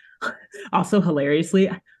 Although, also hilariously,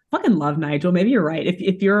 I fucking love Nigel. Maybe you're right.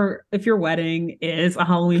 If your wedding is a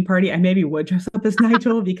Halloween party, I maybe would dress up as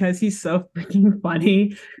Nigel because he's so freaking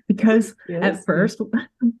funny. Because at first,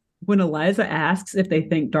 when Eliza asks if they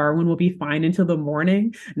think Darwin will be fine until the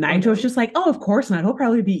morning, Nigel's just like, oh, of course not. He'll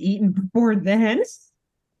probably be eaten before then.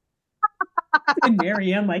 And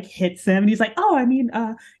Marianne like hits him and he's like, oh, I mean,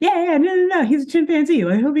 no, he's a chimpanzee.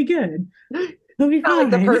 Like, he'll be good. He'll be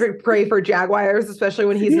fine. Like the perfect prey for jaguars, especially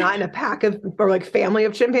when he's not in a pack of or like family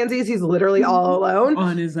of chimpanzees. He's literally all alone.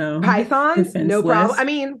 On his own. Pythons, defenseless. No problem. I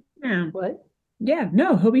mean, what? Yeah,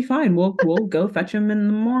 no, he'll be fine. We'll go fetch him in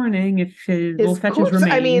the morning if we'll fetch his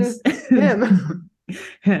remains. I mean, him.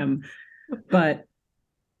 Him. But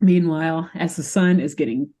Meanwhile, as the sun is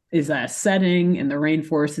setting and the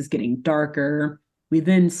rainforest is getting darker, we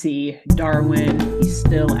then see Darwin. He's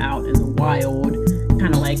still out in the wild,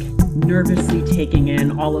 kind of like nervously taking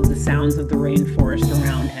in all of the sounds of the rainforest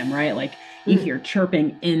around him, right? Like you hear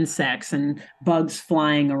chirping insects and bugs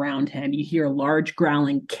flying around him. You hear large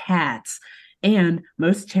growling cats. And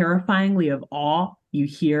most terrifyingly of all, you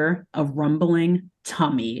hear a rumbling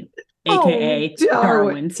tummy, aka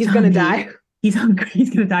Darwin's He's tummy. gonna die. He's hungry.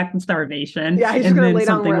 He's going to die from starvation. Yeah, he's and gonna then lay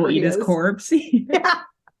down something will eat his is. corpse. Yeah.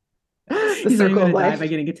 He's not going to die by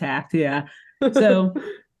getting attacked. Yeah. So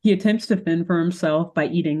he attempts to fend for himself by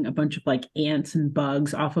eating a bunch of like ants and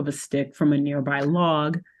bugs off of a stick from a nearby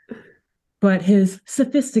log. But his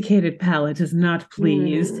sophisticated palate is not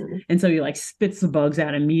pleased. And so he like spits the bugs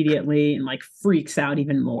out immediately and like freaks out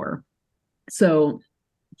even more. So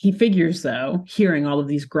he figures, though, hearing all of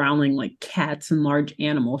these growling like cats and large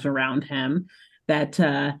animals around him, that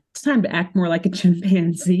it's time to act more like a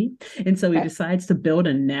chimpanzee. And so he decides to build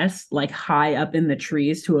a nest like high up in the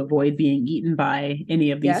trees to avoid being eaten by any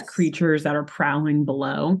of these creatures that are prowling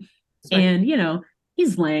below. And, you know,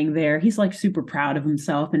 he's laying there. He's like super proud of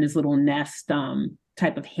himself in his little nest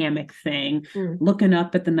type of hammock thing, looking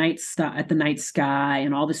up at the night sky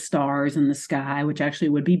and all the stars in the sky, which actually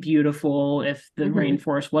would be beautiful if the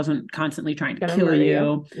rainforest wasn't constantly trying to kill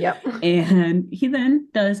you. Yep. And he then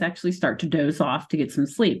does actually start to doze off to get some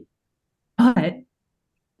sleep. But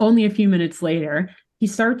only a few minutes later, he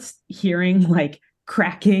starts hearing like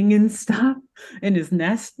cracking and stuff in his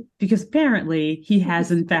nest, because apparently he has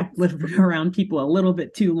in fact lived around people a little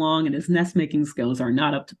bit too long and his nest making skills are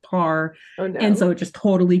not up to par. Oh, no. And so it just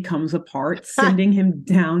totally comes apart, sending him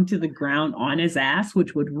down to the ground on his ass,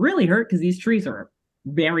 which would really hurt because these trees are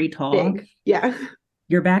very tall. Big. Yeah.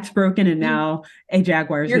 Your back's broken and now a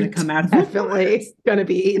jaguar is going to come out of definitely going to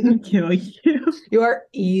be eaten. Kill you. You are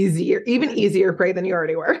even easier prey than you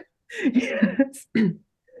already were. Yes.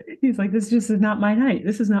 He's like, this just is not my night.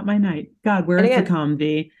 This is not my night. God, where's the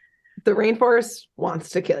comedy? The rainforest wants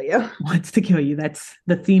to kill you. Wants to kill you. That's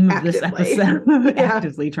the theme of this episode.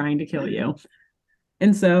 Actively trying to kill you.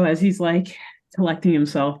 And so as he's like collecting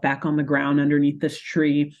himself back on the ground underneath this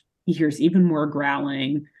tree, he hears even more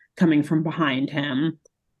growling coming from behind him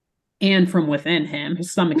and from within him.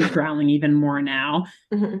 His stomach is growling even more now.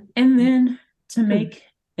 And then to make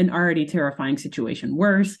an already terrifying situation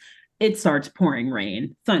worse, it starts pouring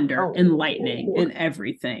rain, thunder, and lightning and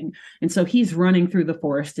everything. And so he's running through the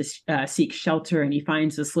forest to seek shelter, and he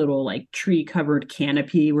finds this little like tree-covered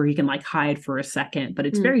canopy where he can like hide for a second, but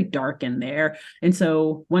it's very dark in there. And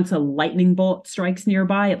so once a lightning bolt strikes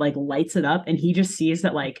nearby, it like lights it up, and he just sees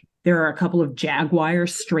that like there are a couple of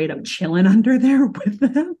jaguars straight up chilling under there with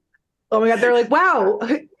them. Oh my God, they're like, wow,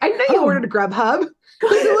 I know you ordered a Grubhub.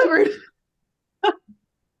 Who delivered?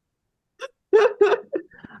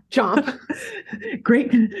 Chomp.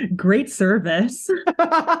 Great service.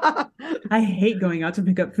 I hate going out to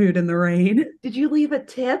pick up food in the rain. Did you leave a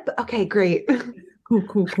tip? Okay, great.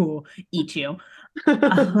 Cool. Eat you.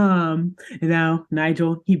 Now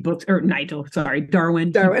Darwin, he books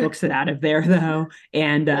it out of there though,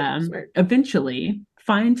 and eventually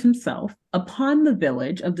finds himself upon the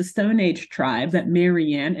village of the Stone Age tribe that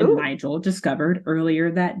Marianne and Nigel discovered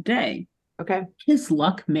earlier that day. Okay. His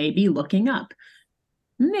luck may be looking up.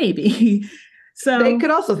 Maybe. So they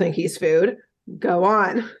could also think he's food. Go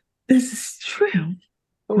on. This is true.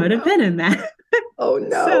 Could have been in that. Oh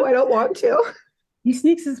no, so, I don't want to. He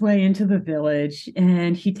sneaks his way into the village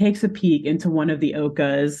and he takes a peek into one of the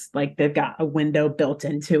okas. Like they've got a window built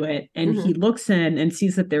into it. And he looks in and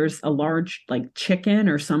sees that there's a large like chicken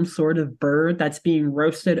or some sort of bird that's being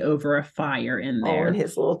roasted over a fire in there. Oh, and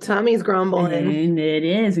his little tummy's grumbling. And it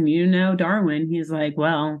is. And you know, Darwin, he's like,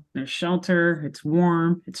 well, there's shelter. It's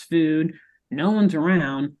warm. It's food. No one's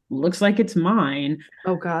around. Looks like it's mine.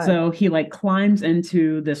 Oh God. So he like climbs in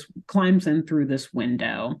through this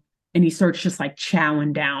window. And he starts just like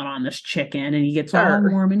chowing down on this chicken, and he gets all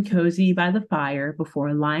warm and cozy by the fire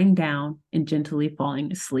before lying down and gently falling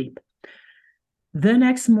asleep. The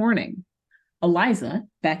next morning, Eliza,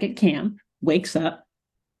 back at camp, wakes up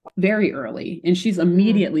very early, and she's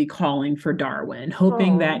immediately calling for Darwin,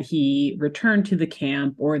 hoping that he returned to the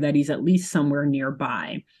camp or that he's at least somewhere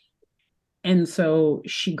nearby. And so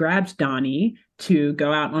she grabs Donnie to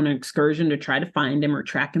go out on an excursion to try to find him or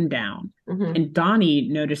track him down. And Donnie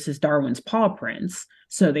notices Darwin's paw prints.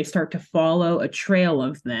 So they start to follow a trail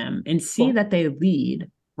of them and see that they lead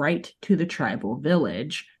right to the tribal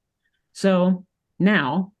village. So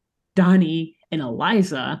now Donnie and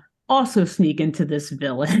Eliza also sneak into this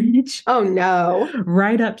village. Oh no.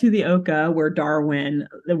 Right up to the Oka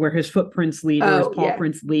where his footprints lead, or his paw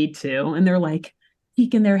prints lead to. And they're like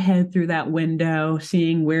peeking their head through that window,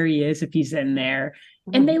 seeing where he is, if he's in there.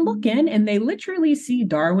 And they look in and they literally see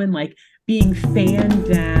Darwin like being fanned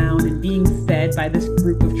down and being fed by this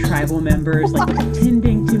group of tribal members, like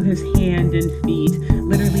tending to his hand and feet,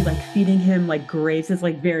 literally like feeding him like grapes. It's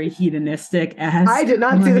like very hedonistic. As I did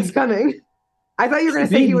not see this coming. I thought you were going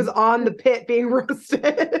to say he was on the pit being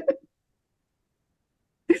roasted.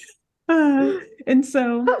 And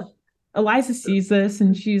so Eliza sees this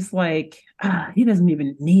and she's like, he doesn't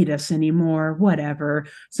even need us anymore, whatever.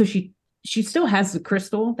 So she still has the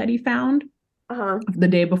crystal that he found the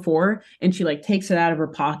day before, and she like takes it out of her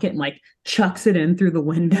pocket and like chucks it in through the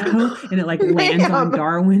window, and it like lands on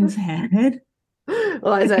Darwin's head.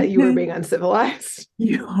 Eliza, you were being uncivilized.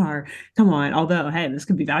 You are. Come on. Although, hey, this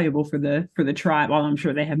could be valuable for the tribe. Well, I'm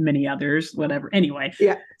sure they have many others, whatever. Anyway.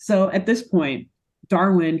 Yeah. So at this point,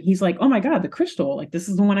 Darwin, he's like, oh my God, the crystal. Like, this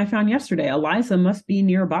is the one I found yesterday. Eliza must be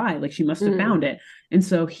nearby. Like, she must have found it. And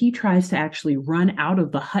so he tries to actually run out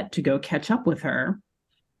of the hut to go catch up with her.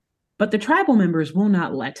 But the tribal members will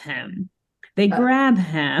not let him. They grab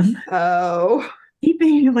him. Oh.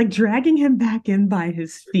 Keeping, like, dragging him back in by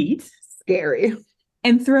his feet. Scary.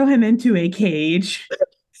 And throw him into a cage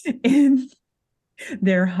in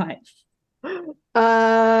their hut.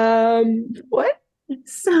 What?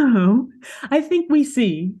 So I think we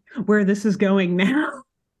see where this is going now.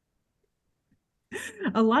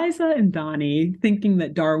 Eliza and Donnie, thinking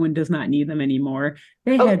that Darwin does not need them anymore,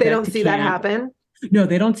 they don't see that happen. No,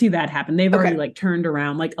 they don't see that happen. They've already like turned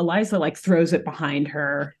around. Like Eliza like throws it behind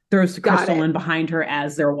her, throws the crystal in behind her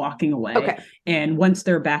as they're walking away. Okay. And once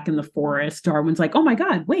they're back in the forest, Darwin's like, "Oh my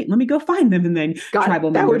God, wait, let me go find them." And then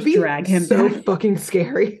tribal members drag him so back. Fucking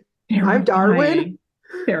scary. I'm Darwin.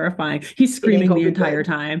 Terrifying. He's screaming the entire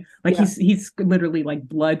time. Like he's literally like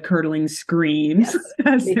blood curdling screams.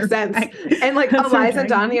 Yes. Makes sense. And like Eliza and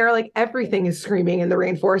Donnie are like, everything is screaming in the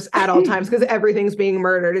rainforest at all times because everything's being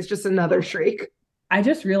murdered. It's just another shriek. I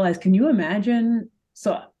just realized, can you imagine?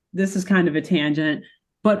 So this is kind of a tangent,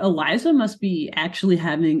 but Eliza must be actually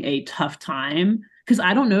having a tough time, because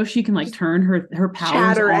I don't know if she can like turn her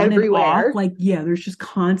powers on everywhere. And off. Like, yeah, there's just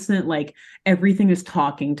constant, like everything is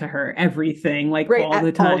talking to her, everything, like all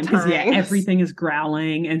the time. Because everything is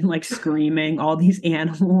growling and like screaming, all these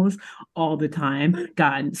animals all the time.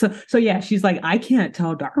 God. So yeah, she's like, I can't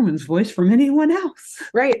tell Darwin's voice from anyone else.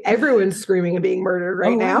 Right. Everyone's screaming and being murdered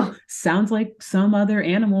right now. Wow. Sounds like some other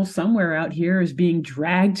animal somewhere out here is being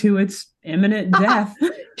dragged to its imminent death.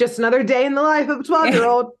 Just another day in the life of a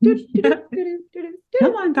 12-year-old.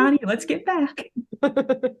 Come on, Donnie, let's get back.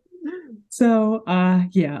 So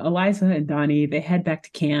Eliza and Donnie, they head back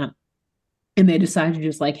to camp, and they decide to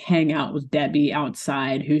just like hang out with Debbie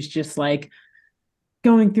outside, who's just like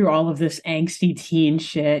going through all of this angsty teen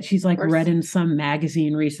shit. She's like read in some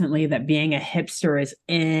magazine recently that being a hipster is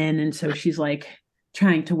in, and so she's like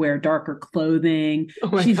trying to wear darker clothing.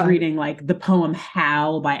 She's reading like the poem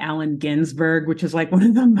Howl by Allen Ginsberg, which is like one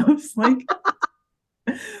of the most like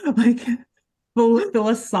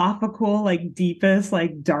philosophical, like deepest,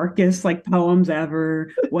 like darkest, like poems ever,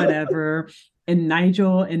 whatever. And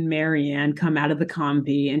Nigel and Marianne come out of the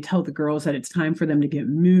combi and tell the girls that it's time for them to get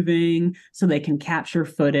moving so they can capture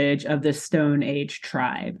footage of the Stone Age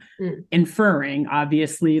tribe, inferring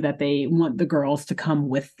obviously that they want the girls to come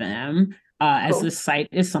with them. As this site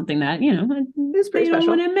is something that, you know, they don't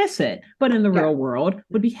want to miss it. But in the real world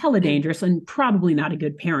would be hella dangerous and probably not a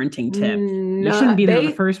good parenting tip. You shouldn't be there in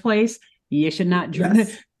the first place. You should not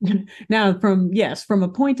drive. Now, from a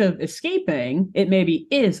point of escaping, it maybe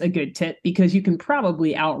is a good tip, because you can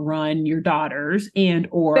probably outrun your daughters,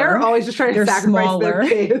 or they're always just trying to sacrifice their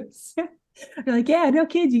kids. You're like, yeah, no,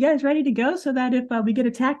 kids, you guys ready to go so that if we get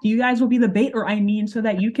attacked, you guys will be the bait, so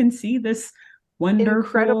that you can see this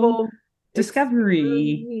incredible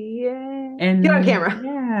discovery. Yeah. And get on camera.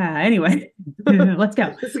 Yeah. Anyway, let's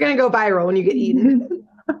go. This is gonna go viral when you get eaten.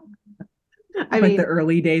 I mean, the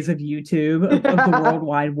early days of YouTube, of the World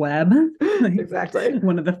Wide Web. Like, exactly.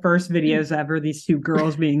 One of the first videos ever, these two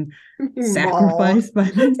girls being sacrificed by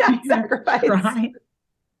sacrificed.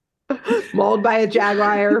 Mauled by a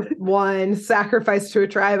jaguar, one, sacrificed to a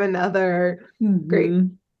tribe, another. Great.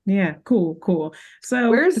 Yeah, cool. So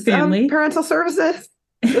where's the family? Parental services?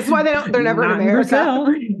 That's why they're never in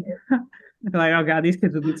America. They're like, oh God, these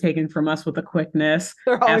kids will be taken from us with a quickness.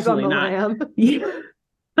 They're always Absolutely on the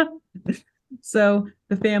not. lam. So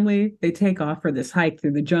the family, they take off for this hike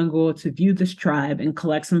through the jungle to view this tribe and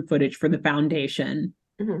collect some footage for the foundation.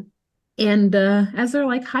 And as they're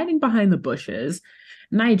like hiding behind the bushes,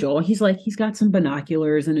 Nigel, he's got some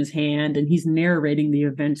binoculars in his hand and he's narrating the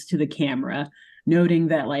events to the camera, noting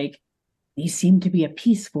that like these seem to be a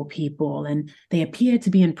peaceful people and they appear to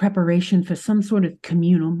be in preparation for some sort of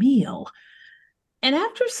communal meal. And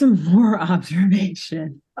after some more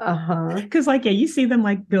observation, because like yeah, you see them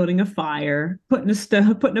like building a fire, putting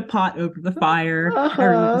a pot over the fire,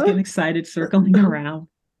 everyone's getting excited, circling around.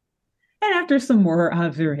 And after some more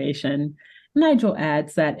observation, Nigel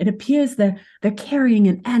adds that it appears that they're carrying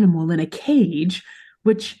an animal in a cage,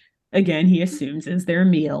 which again he assumes is their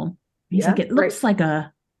meal. He's like, it looks like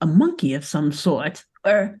a monkey of some sort,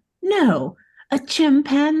 or no, a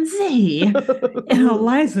chimpanzee. And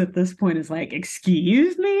Eliza at this point is like,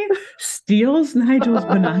 excuse me, steals Nigel's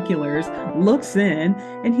binoculars, looks in,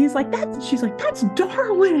 and he's like, she's like, that's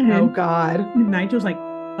Darwin. Oh God. And Nigel's like,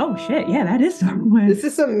 oh shit, yeah, that is Darwin. This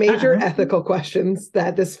is some major ethical questions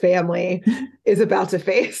that this family is about to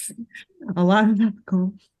face. A lot of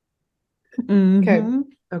ethical.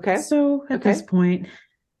 Okay. So at this point,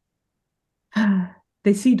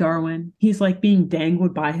 they see Darwin. He's like being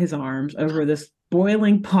dangled by his arms over this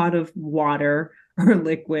boiling pot of water or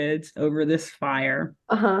liquids over this fire.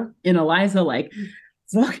 And Eliza like,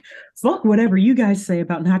 fuck whatever you guys say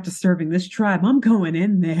about not disturbing this tribe. I'm going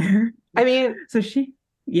in there. I mean, so she,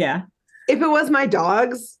 yeah. If it was my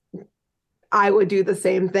dogs, I would do the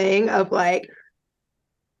same thing of like,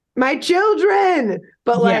 my children.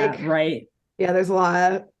 But like, yeah, right. Yeah, there's a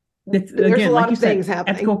lot of there's a lot of things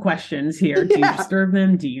happening. Ethical questions here. Do you disturb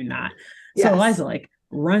them? Do you not? So Eliza like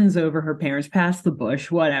runs over her parents past the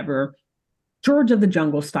bush, whatever. George of the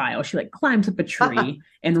Jungle style. She like climbs up a tree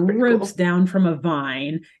and ropes down from a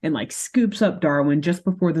vine and like scoops up Darwin just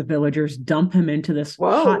before the villagers dump him into this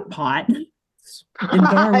hot pot. And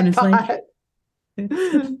Darwin is like,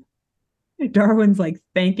 Darwin's like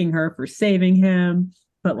thanking her for saving him,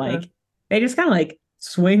 but like they just kind of like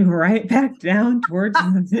swing right back down towards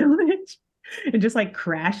the village and just like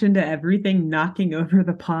crash into everything, knocking over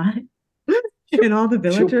the pot. And all the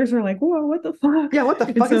villagers are like, whoa, what the fuck? Yeah, what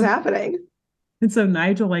the fuck is happening? And so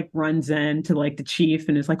Nigel like runs in to like the chief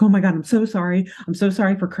and is like, oh my God, I'm so sorry. I'm so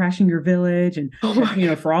sorry for crashing your village and,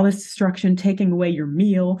 for all this destruction, taking away your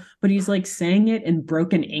meal. But he's like saying it in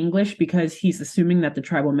broken English because he's assuming that the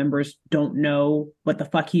tribal members don't know what the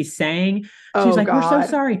fuck he's saying. So he's like, we're so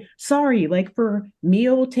sorry. Sorry, like for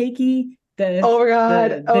meal takey,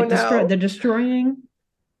 the destroying.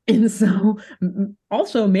 And so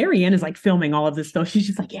also Marianne is like filming all of this stuff. She's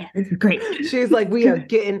just like, yeah, this is great. She's like, we are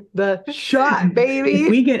getting the shot, baby. If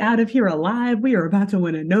we get out of here alive, we are about to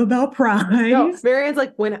win a Nobel Prize. No, Marianne's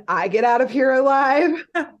like, when I get out of here alive,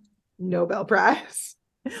 Nobel Prize.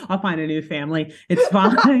 I'll find a new family. It's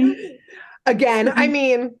fine. Again, I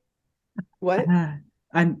mean, what?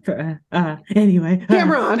 Anyway.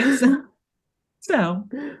 Cameron. So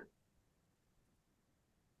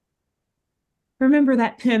remember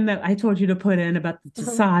that pin that I told you to put in about the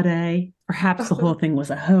Tasade? Perhaps the whole thing was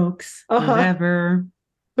a hoax, whatever.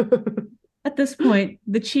 At this point,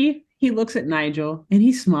 the chief, he looks at Nigel and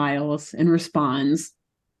he smiles and responds,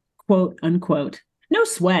 quote unquote, no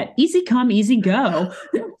sweat, easy come, easy go.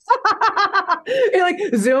 He like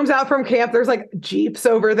zooms out from camp. There's like Jeeps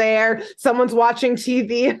over there. Someone's watching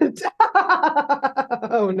TV.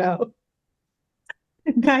 Oh no.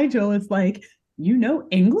 Nigel is like, you know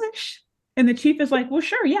English? And the chief is like, well,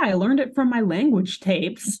 sure, yeah, I learned it from my language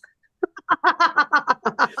tapes.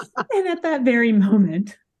 And at that very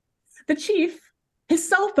moment, the chief, his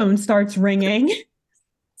cell phone starts ringing.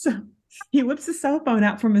 So he whips his cell phone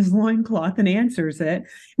out from his loincloth and answers it.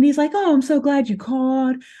 And he's like, oh, I'm so glad you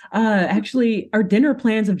called. Actually, our dinner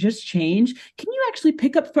plans have just changed. Can you actually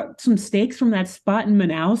pick up some steaks from that spot in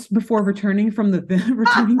Manaus before returning to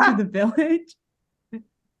the village?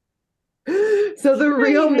 So the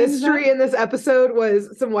real mystery in this episode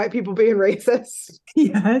was some white people being racist.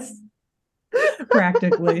 Yes,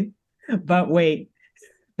 practically. But wait,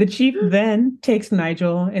 the chief then takes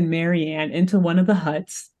Nigel and Marianne into one of the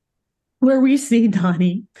huts where we see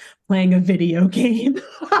Donnie playing a video game.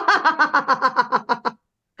 Like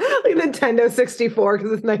Nintendo 64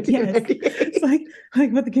 because it's 1998. Yes. It's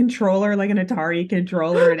like with a controller, like an Atari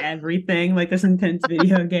controller and everything, like this intense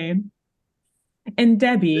video game. And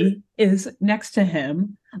Debbie is next to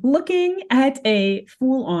him looking at a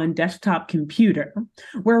full-on desktop computer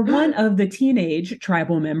where one of the teenage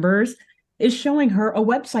tribal members is showing her a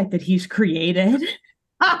website that he's created.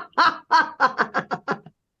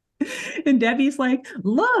 And Debbie's like,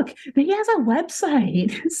 look, he has a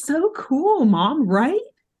website. It's so cool, Mom, right?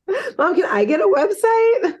 Mom, can I get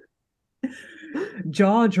a website?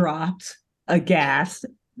 Jaw dropped, aghast.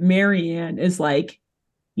 Marianne is like,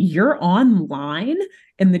 you're online?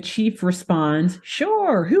 And the chief responds,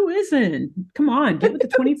 sure, who isn't? Come on, get with the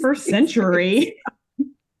 21st century.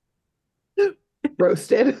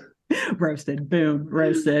 Roasted. Roasted, boom,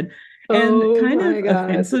 roasted. Oh, And kind of God.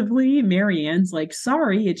 offensively, Marianne's like,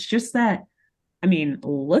 sorry, it's just that, I mean,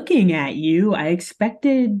 looking at you, I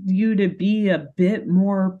expected you to be a bit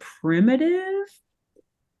more primitive.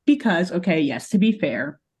 Because, okay, yes, to be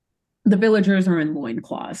fair, the villagers are in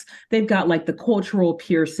loincloths. They've got like the cultural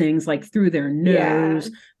piercings like through their nose,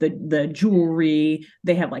 the jewelry.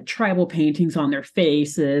 They have like tribal paintings on their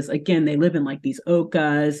faces. Again, they live in like these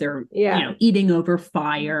okas. They're eating over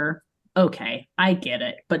fire. Okay, I get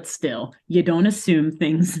it, but still, you don't assume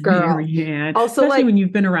things, Girl. Marianne. Also, especially like, when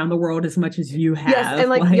you've been around the world as much as you have. Yes, and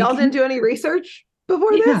like y'all didn't do any research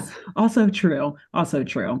before this? Also true. Also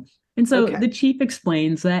true. And so the chief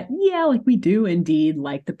explains that, yeah, like we do indeed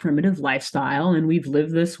like the primitive lifestyle and we've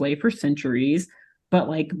lived this way for centuries, but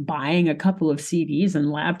like buying a couple of CDs and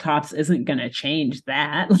laptops isn't going to change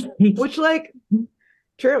that. Which, like,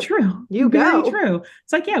 true. You Very true.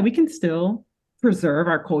 It's like, yeah, we can still preserve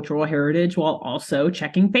our cultural heritage while also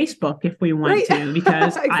checking Facebook if we want to,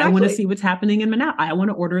 because I want to see what's happening in Manaus. I want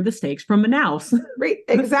to order the steaks from Manaus. Right,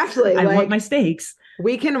 exactly. I want my steaks.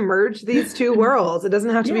 We can merge these two worlds. It doesn't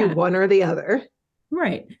have to be one or the other.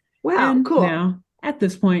 Right. Wow, and cool. Now, at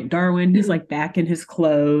this point, Darwin, he's like back in his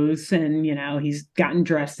clothes and, he's gotten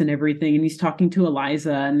dressed and everything. And he's talking to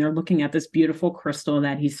Eliza and they're looking at this beautiful crystal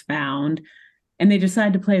that he's found. And they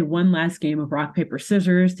decide to play one last game of rock, paper,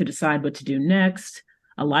 scissors to decide what to do next.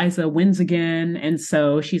 Eliza wins again. And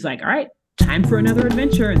so she's like, all right, time for another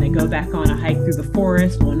adventure. And they go back on a hike through the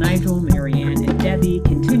forest while Nigel, Marianne, and Debbie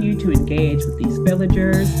continue to engage with these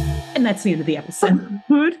villagers. And that's the end of the episode.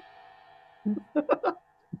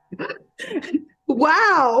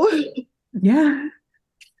 Wow. Yeah.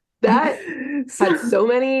 That had so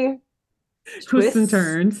many twists and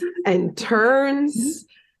turns. And turns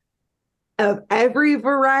of every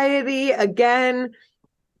variety. Again,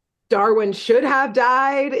 Darwin should have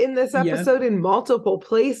died in this episode in multiple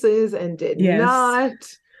places and did not.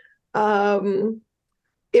 In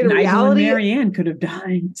Nigel reality, and Marianne could have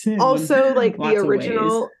died too. Also, like the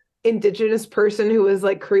original indigenous person who was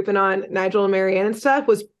like creeping on Nigel and Marianne and stuff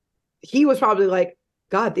he was probably like,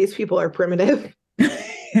 God, these people are primitive.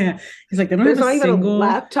 Yeah. He's like, they don't have a single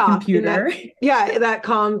laptop computer. That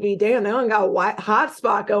ComV. Damn, they don't got a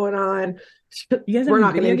hotspot going on. We're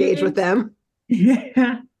not going to engage with them.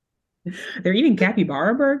 Yeah. They're eating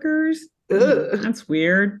capybara burgers. Ugh. That's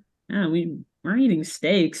weird. We're eating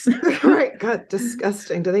steaks. Right. God,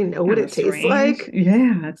 disgusting. Do they know what it tastes like?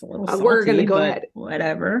 Yeah, it's a little salty, we're going to go ahead.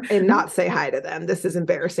 Whatever. And not say hi to them. This is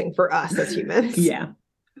embarrassing for us as humans. Yeah.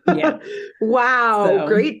 Wow. So,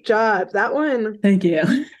 great job. That one. Thank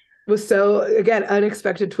you. Was so, again,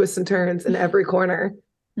 unexpected twists and turns in every corner.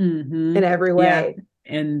 In every way.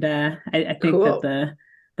 Yeah. And I think that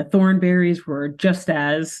the Thornberrys were just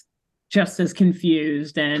as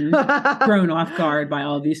confused and thrown off guard by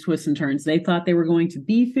all these twists and turns. They thought they were going to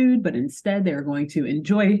be food, but instead they were going to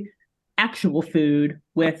enjoy actual food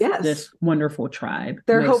with this wonderful tribe.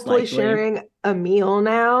 They're hopefully sharing a meal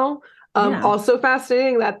now. Also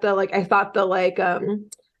fascinating that I thought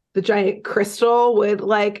the giant crystal would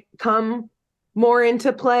like come more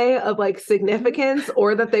into play of like significance,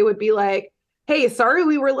 or that they would be like, hey, sorry,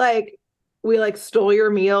 we stole your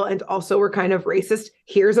meal and also we're kind of racist.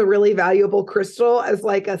 Here's a really valuable crystal as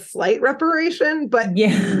like a slight reparation. But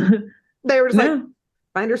they were just like,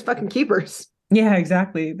 finders fucking keepers. Yeah,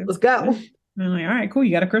 exactly. Let's go. They're like, all right, cool.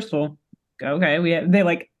 You got a crystal. Okay. They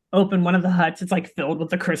like open one of the huts. It's like filled with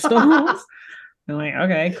the crystals. They're like,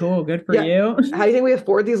 okay, cool. Good for you. How do you think we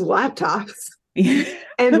afford these laptops?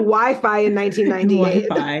 And Wi-Fi in 1998.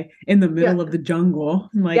 Wi-Fi in the middle of the jungle.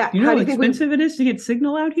 I'm like, you know how expensive it is to get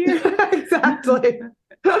signal out here? Exactly.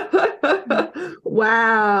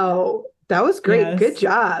 Wow. That was great. Yes. Good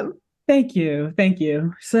job. Thank you.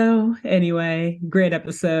 So anyway, great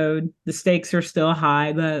episode. The stakes are still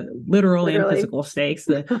high, the literal and physical stakes.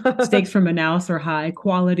 The stakes from Manaus are high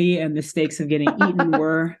quality, and the stakes of getting eaten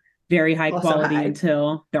were very high quality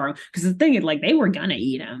until Darwin. Because the thing is, like, they were gonna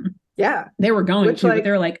eat him. Yeah. They were going to, but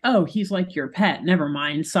they're like, oh, he's like your pet. Never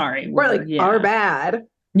mind. Sorry. We're like, our bad.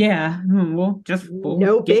 Yeah. We'll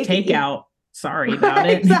get takeout. Sorry about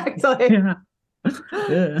it. Exactly.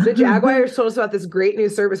 The Jaguars told us about this great new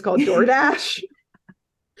service called DoorDash.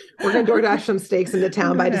 We're going to DoorDash some steaks into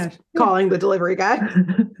town by just calling the delivery guy.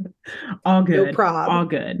 All good. No problem. All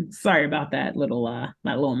good. Sorry about that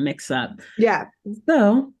little mix up. Yeah.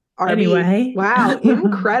 So anyway. Wow.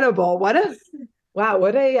 Incredible. What a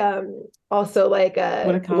also like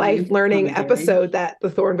What a a life learning commentary. episode that the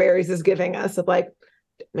Thornberrys is giving us of like,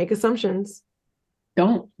 make assumptions.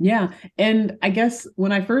 Don't. Yeah. And I guess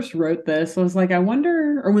when I first wrote this, I was like, I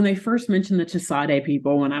wonder, or when they first mentioned the Chisade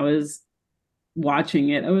people, when I was watching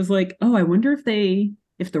it, I was like, oh, I wonder if the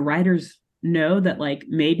writers know that like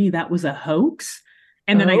maybe that was a hoax.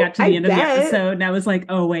 And then I got to the end of the episode and I was like,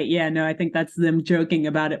 oh, wait, yeah, no, I think that's them joking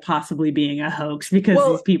about it possibly being a hoax because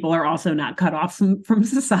these people are also not cut off from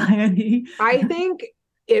society. I think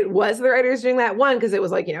it was the writers doing that, one, because it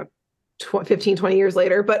was like, 15, 20 years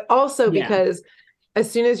later, but also because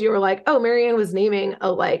as soon as you were like, oh, Marianne was naming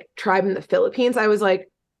a like tribe in the Philippines, I was like,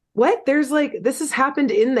 what? There's like, this has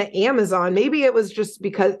happened in the Amazon. Maybe it was just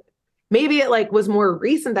because maybe it like was more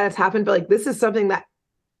recent that it's happened, but like this is something that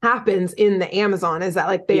happens in the Amazon, is that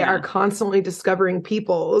like they are constantly discovering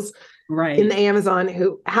peoples in the Amazon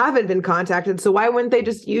who haven't been contacted. So why wouldn't they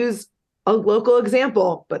just use a local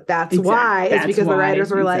example? But that's why. It's because the writers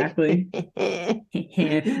were like,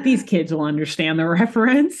 these kids will understand the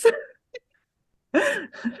reference.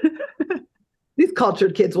 These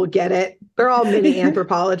cultured kids will get it. They're all mini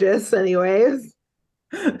anthropologists anyways.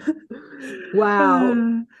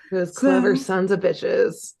 Wow. Those clever sons of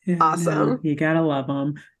bitches. Yeah, awesome. You gotta love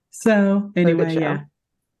them. So anyway,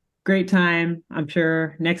 great time. I'm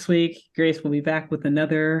sure next week Grace will be back with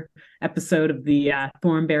another episode of the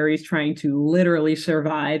Thornberrys trying to literally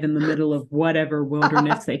survive in the middle of whatever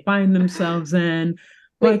wilderness they find themselves in.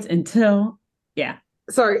 But until,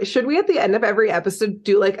 sorry, should we at the end of every episode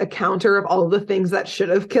do like a counter of all the things that should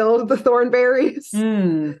have killed the Thornberrys?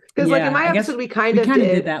 Because like in my episode, we kind of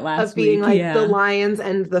did that last of being week. Like the lions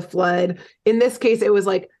and the flood. In this case, it was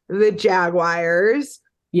like the jaguars.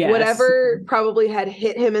 Yes. Whatever probably had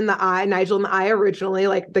hit him in the eye, Nigel in the eye originally,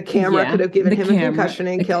 like the camera could have given him a concussion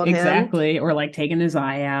and killed him. Exactly. Or like taken his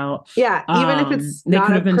eye out. Yeah. Even if it's they not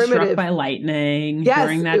could have been primitive struck by lightning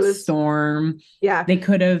during that storm. Yeah. They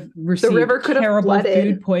could have received terrible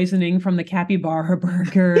food poisoning from the capybara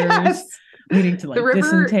burgers. Leading to like the river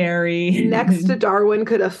dysentery. Next to Darwin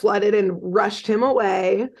could have flooded and rushed him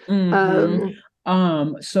away.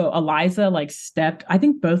 So Eliza like I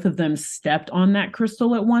think both of them stepped on that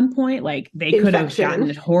crystal at one point. Like they could have gotten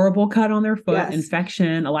a horrible cut on their foot,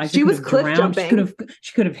 infection. Eliza, she was cliff jumping.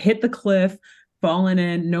 She could have hit the cliff, fallen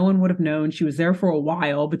in. No one would have known. She was there for a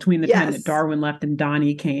while between the time that Darwin left and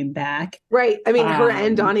Donnie came back. Right. I mean, her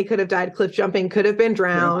and Donnie could have died cliff jumping, could have been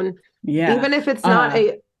drowned. Yeah. Even if it's not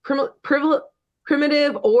a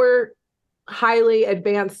primitive or highly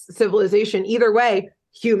advanced civilization, either way,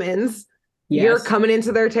 humans. Yes. You're coming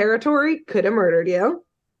into their territory, could have murdered you.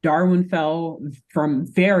 Darwin fell from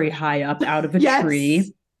very high up out of a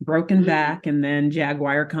tree, broken back, and then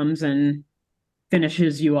Jaguar comes and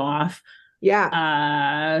finishes you off.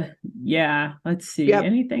 Yeah. Let's see.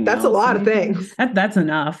 Anything that's else? A lot of things. That's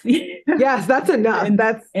enough. Yes, that's enough.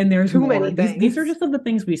 And there's too more. Many things. These are just the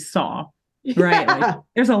things we saw. Right. Like,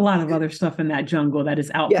 there's a lot of other stuff in that jungle that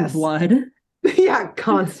is out for blood. Yeah,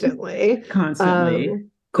 constantly.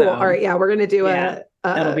 Cool. So, all right. Yeah, we're gonna do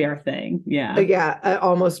that'll be our thing. Yeah. An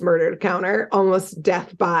almost murdered counter, almost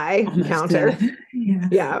death by counter. Death.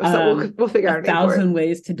 Yeah. So we'll figure out 1,000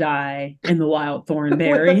 ways to die in the wild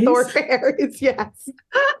Thornberrys. Thornberrys, yes.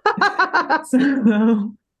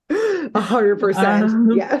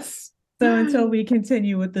 100%. Yes. So until we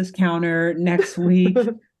continue with this counter next week,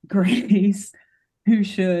 Grace, who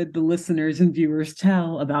should the listeners and viewers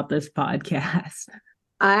tell about this podcast?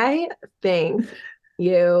 I think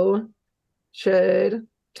you should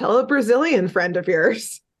tell a Brazilian friend of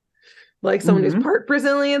yours, like someone who's part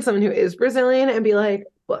Brazilian, someone who is Brazilian, and be like,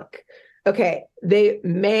 look, okay, they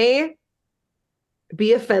may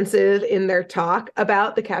be offensive in their talk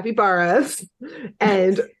about the capybaras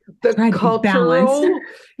and the cultural,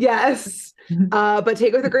 but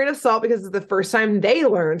take it with a grain of salt because it's the first time they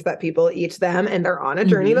learned that people eat them and they're on a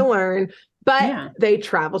journey to learn, but they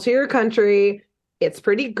travel to your country. It's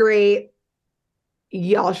pretty great.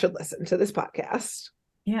 Y'all should listen to this podcast.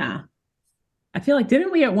 Yeah. I feel like,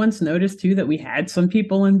 didn't we at once notice too that we had some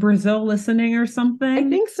people in Brazil listening or something? I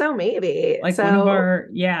think so, maybe. Like one of our,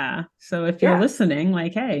 So if you're listening,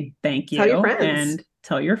 like, hey, thank you. Tell your friends. And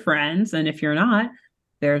tell your friends. And if you're not,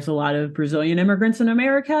 there's a lot of Brazilian immigrants in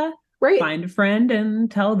America. Right. Find a friend and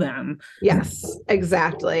tell them. Yes,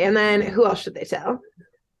 exactly. And then who else should they tell?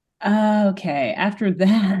 Okay. After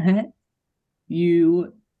that,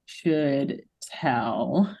 you should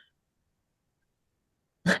tell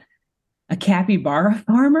a capybara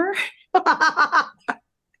farmer.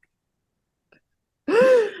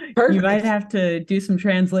 You might have to do some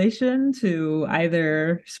translation to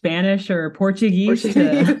either Spanish or Portuguese.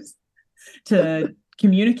 To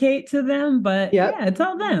communicate to them, but yeah, it's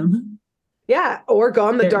all them. Yeah, or go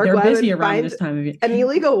on the dark web busy and around find this time of year. an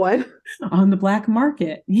illegal one. On the black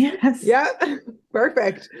market. Yes. Yeah,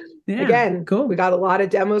 perfect. Yeah, again, cool. We got a lot of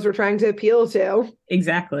demos we're trying to appeal to.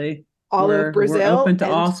 Exactly. All of Brazil. We're open to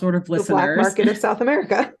all sort of listeners. The black market of South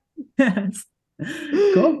America. Yes.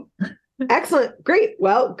 Cool. Excellent. Great.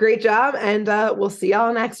 Well, great job. And we'll see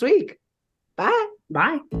y'all next week. Bye.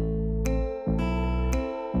 Bye.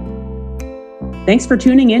 Thanks for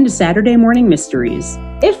tuning in to Saturday Morning Mysteries.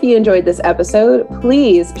 If you enjoyed this episode,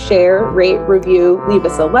 please share, rate, review, leave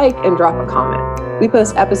us a like, and drop a comment. We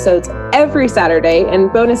post episodes every Saturday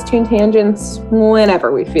and bonus tune tangents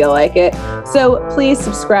whenever we feel like it. So please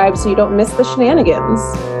subscribe so you don't miss the shenanigans.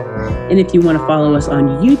 And if you want to follow us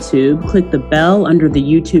on YouTube, click the bell under the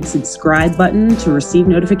YouTube subscribe button to receive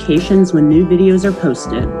notifications when new videos are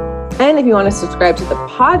posted. And if you want to subscribe to the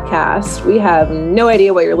podcast, we have no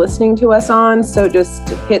idea what you're listening to us on, so just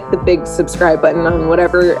hit the big subscribe button on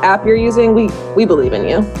whatever app you're using. We believe in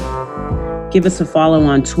you. Give us a follow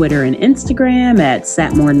on Twitter and Instagram at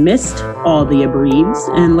SatmornMist, all the abreves,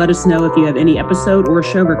 and let us know if you have any episode or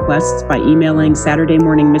show requests by emailing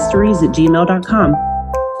SaturdayMorningMysteries@gmail.com.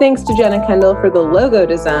 Thanks to Jenna Kendall for the logo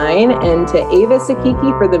design and to Ava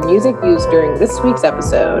Sakiki for the music used during this week's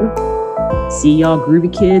episode. See y'all groovy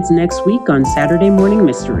kids next week on Saturday Morning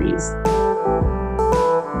Mysteries.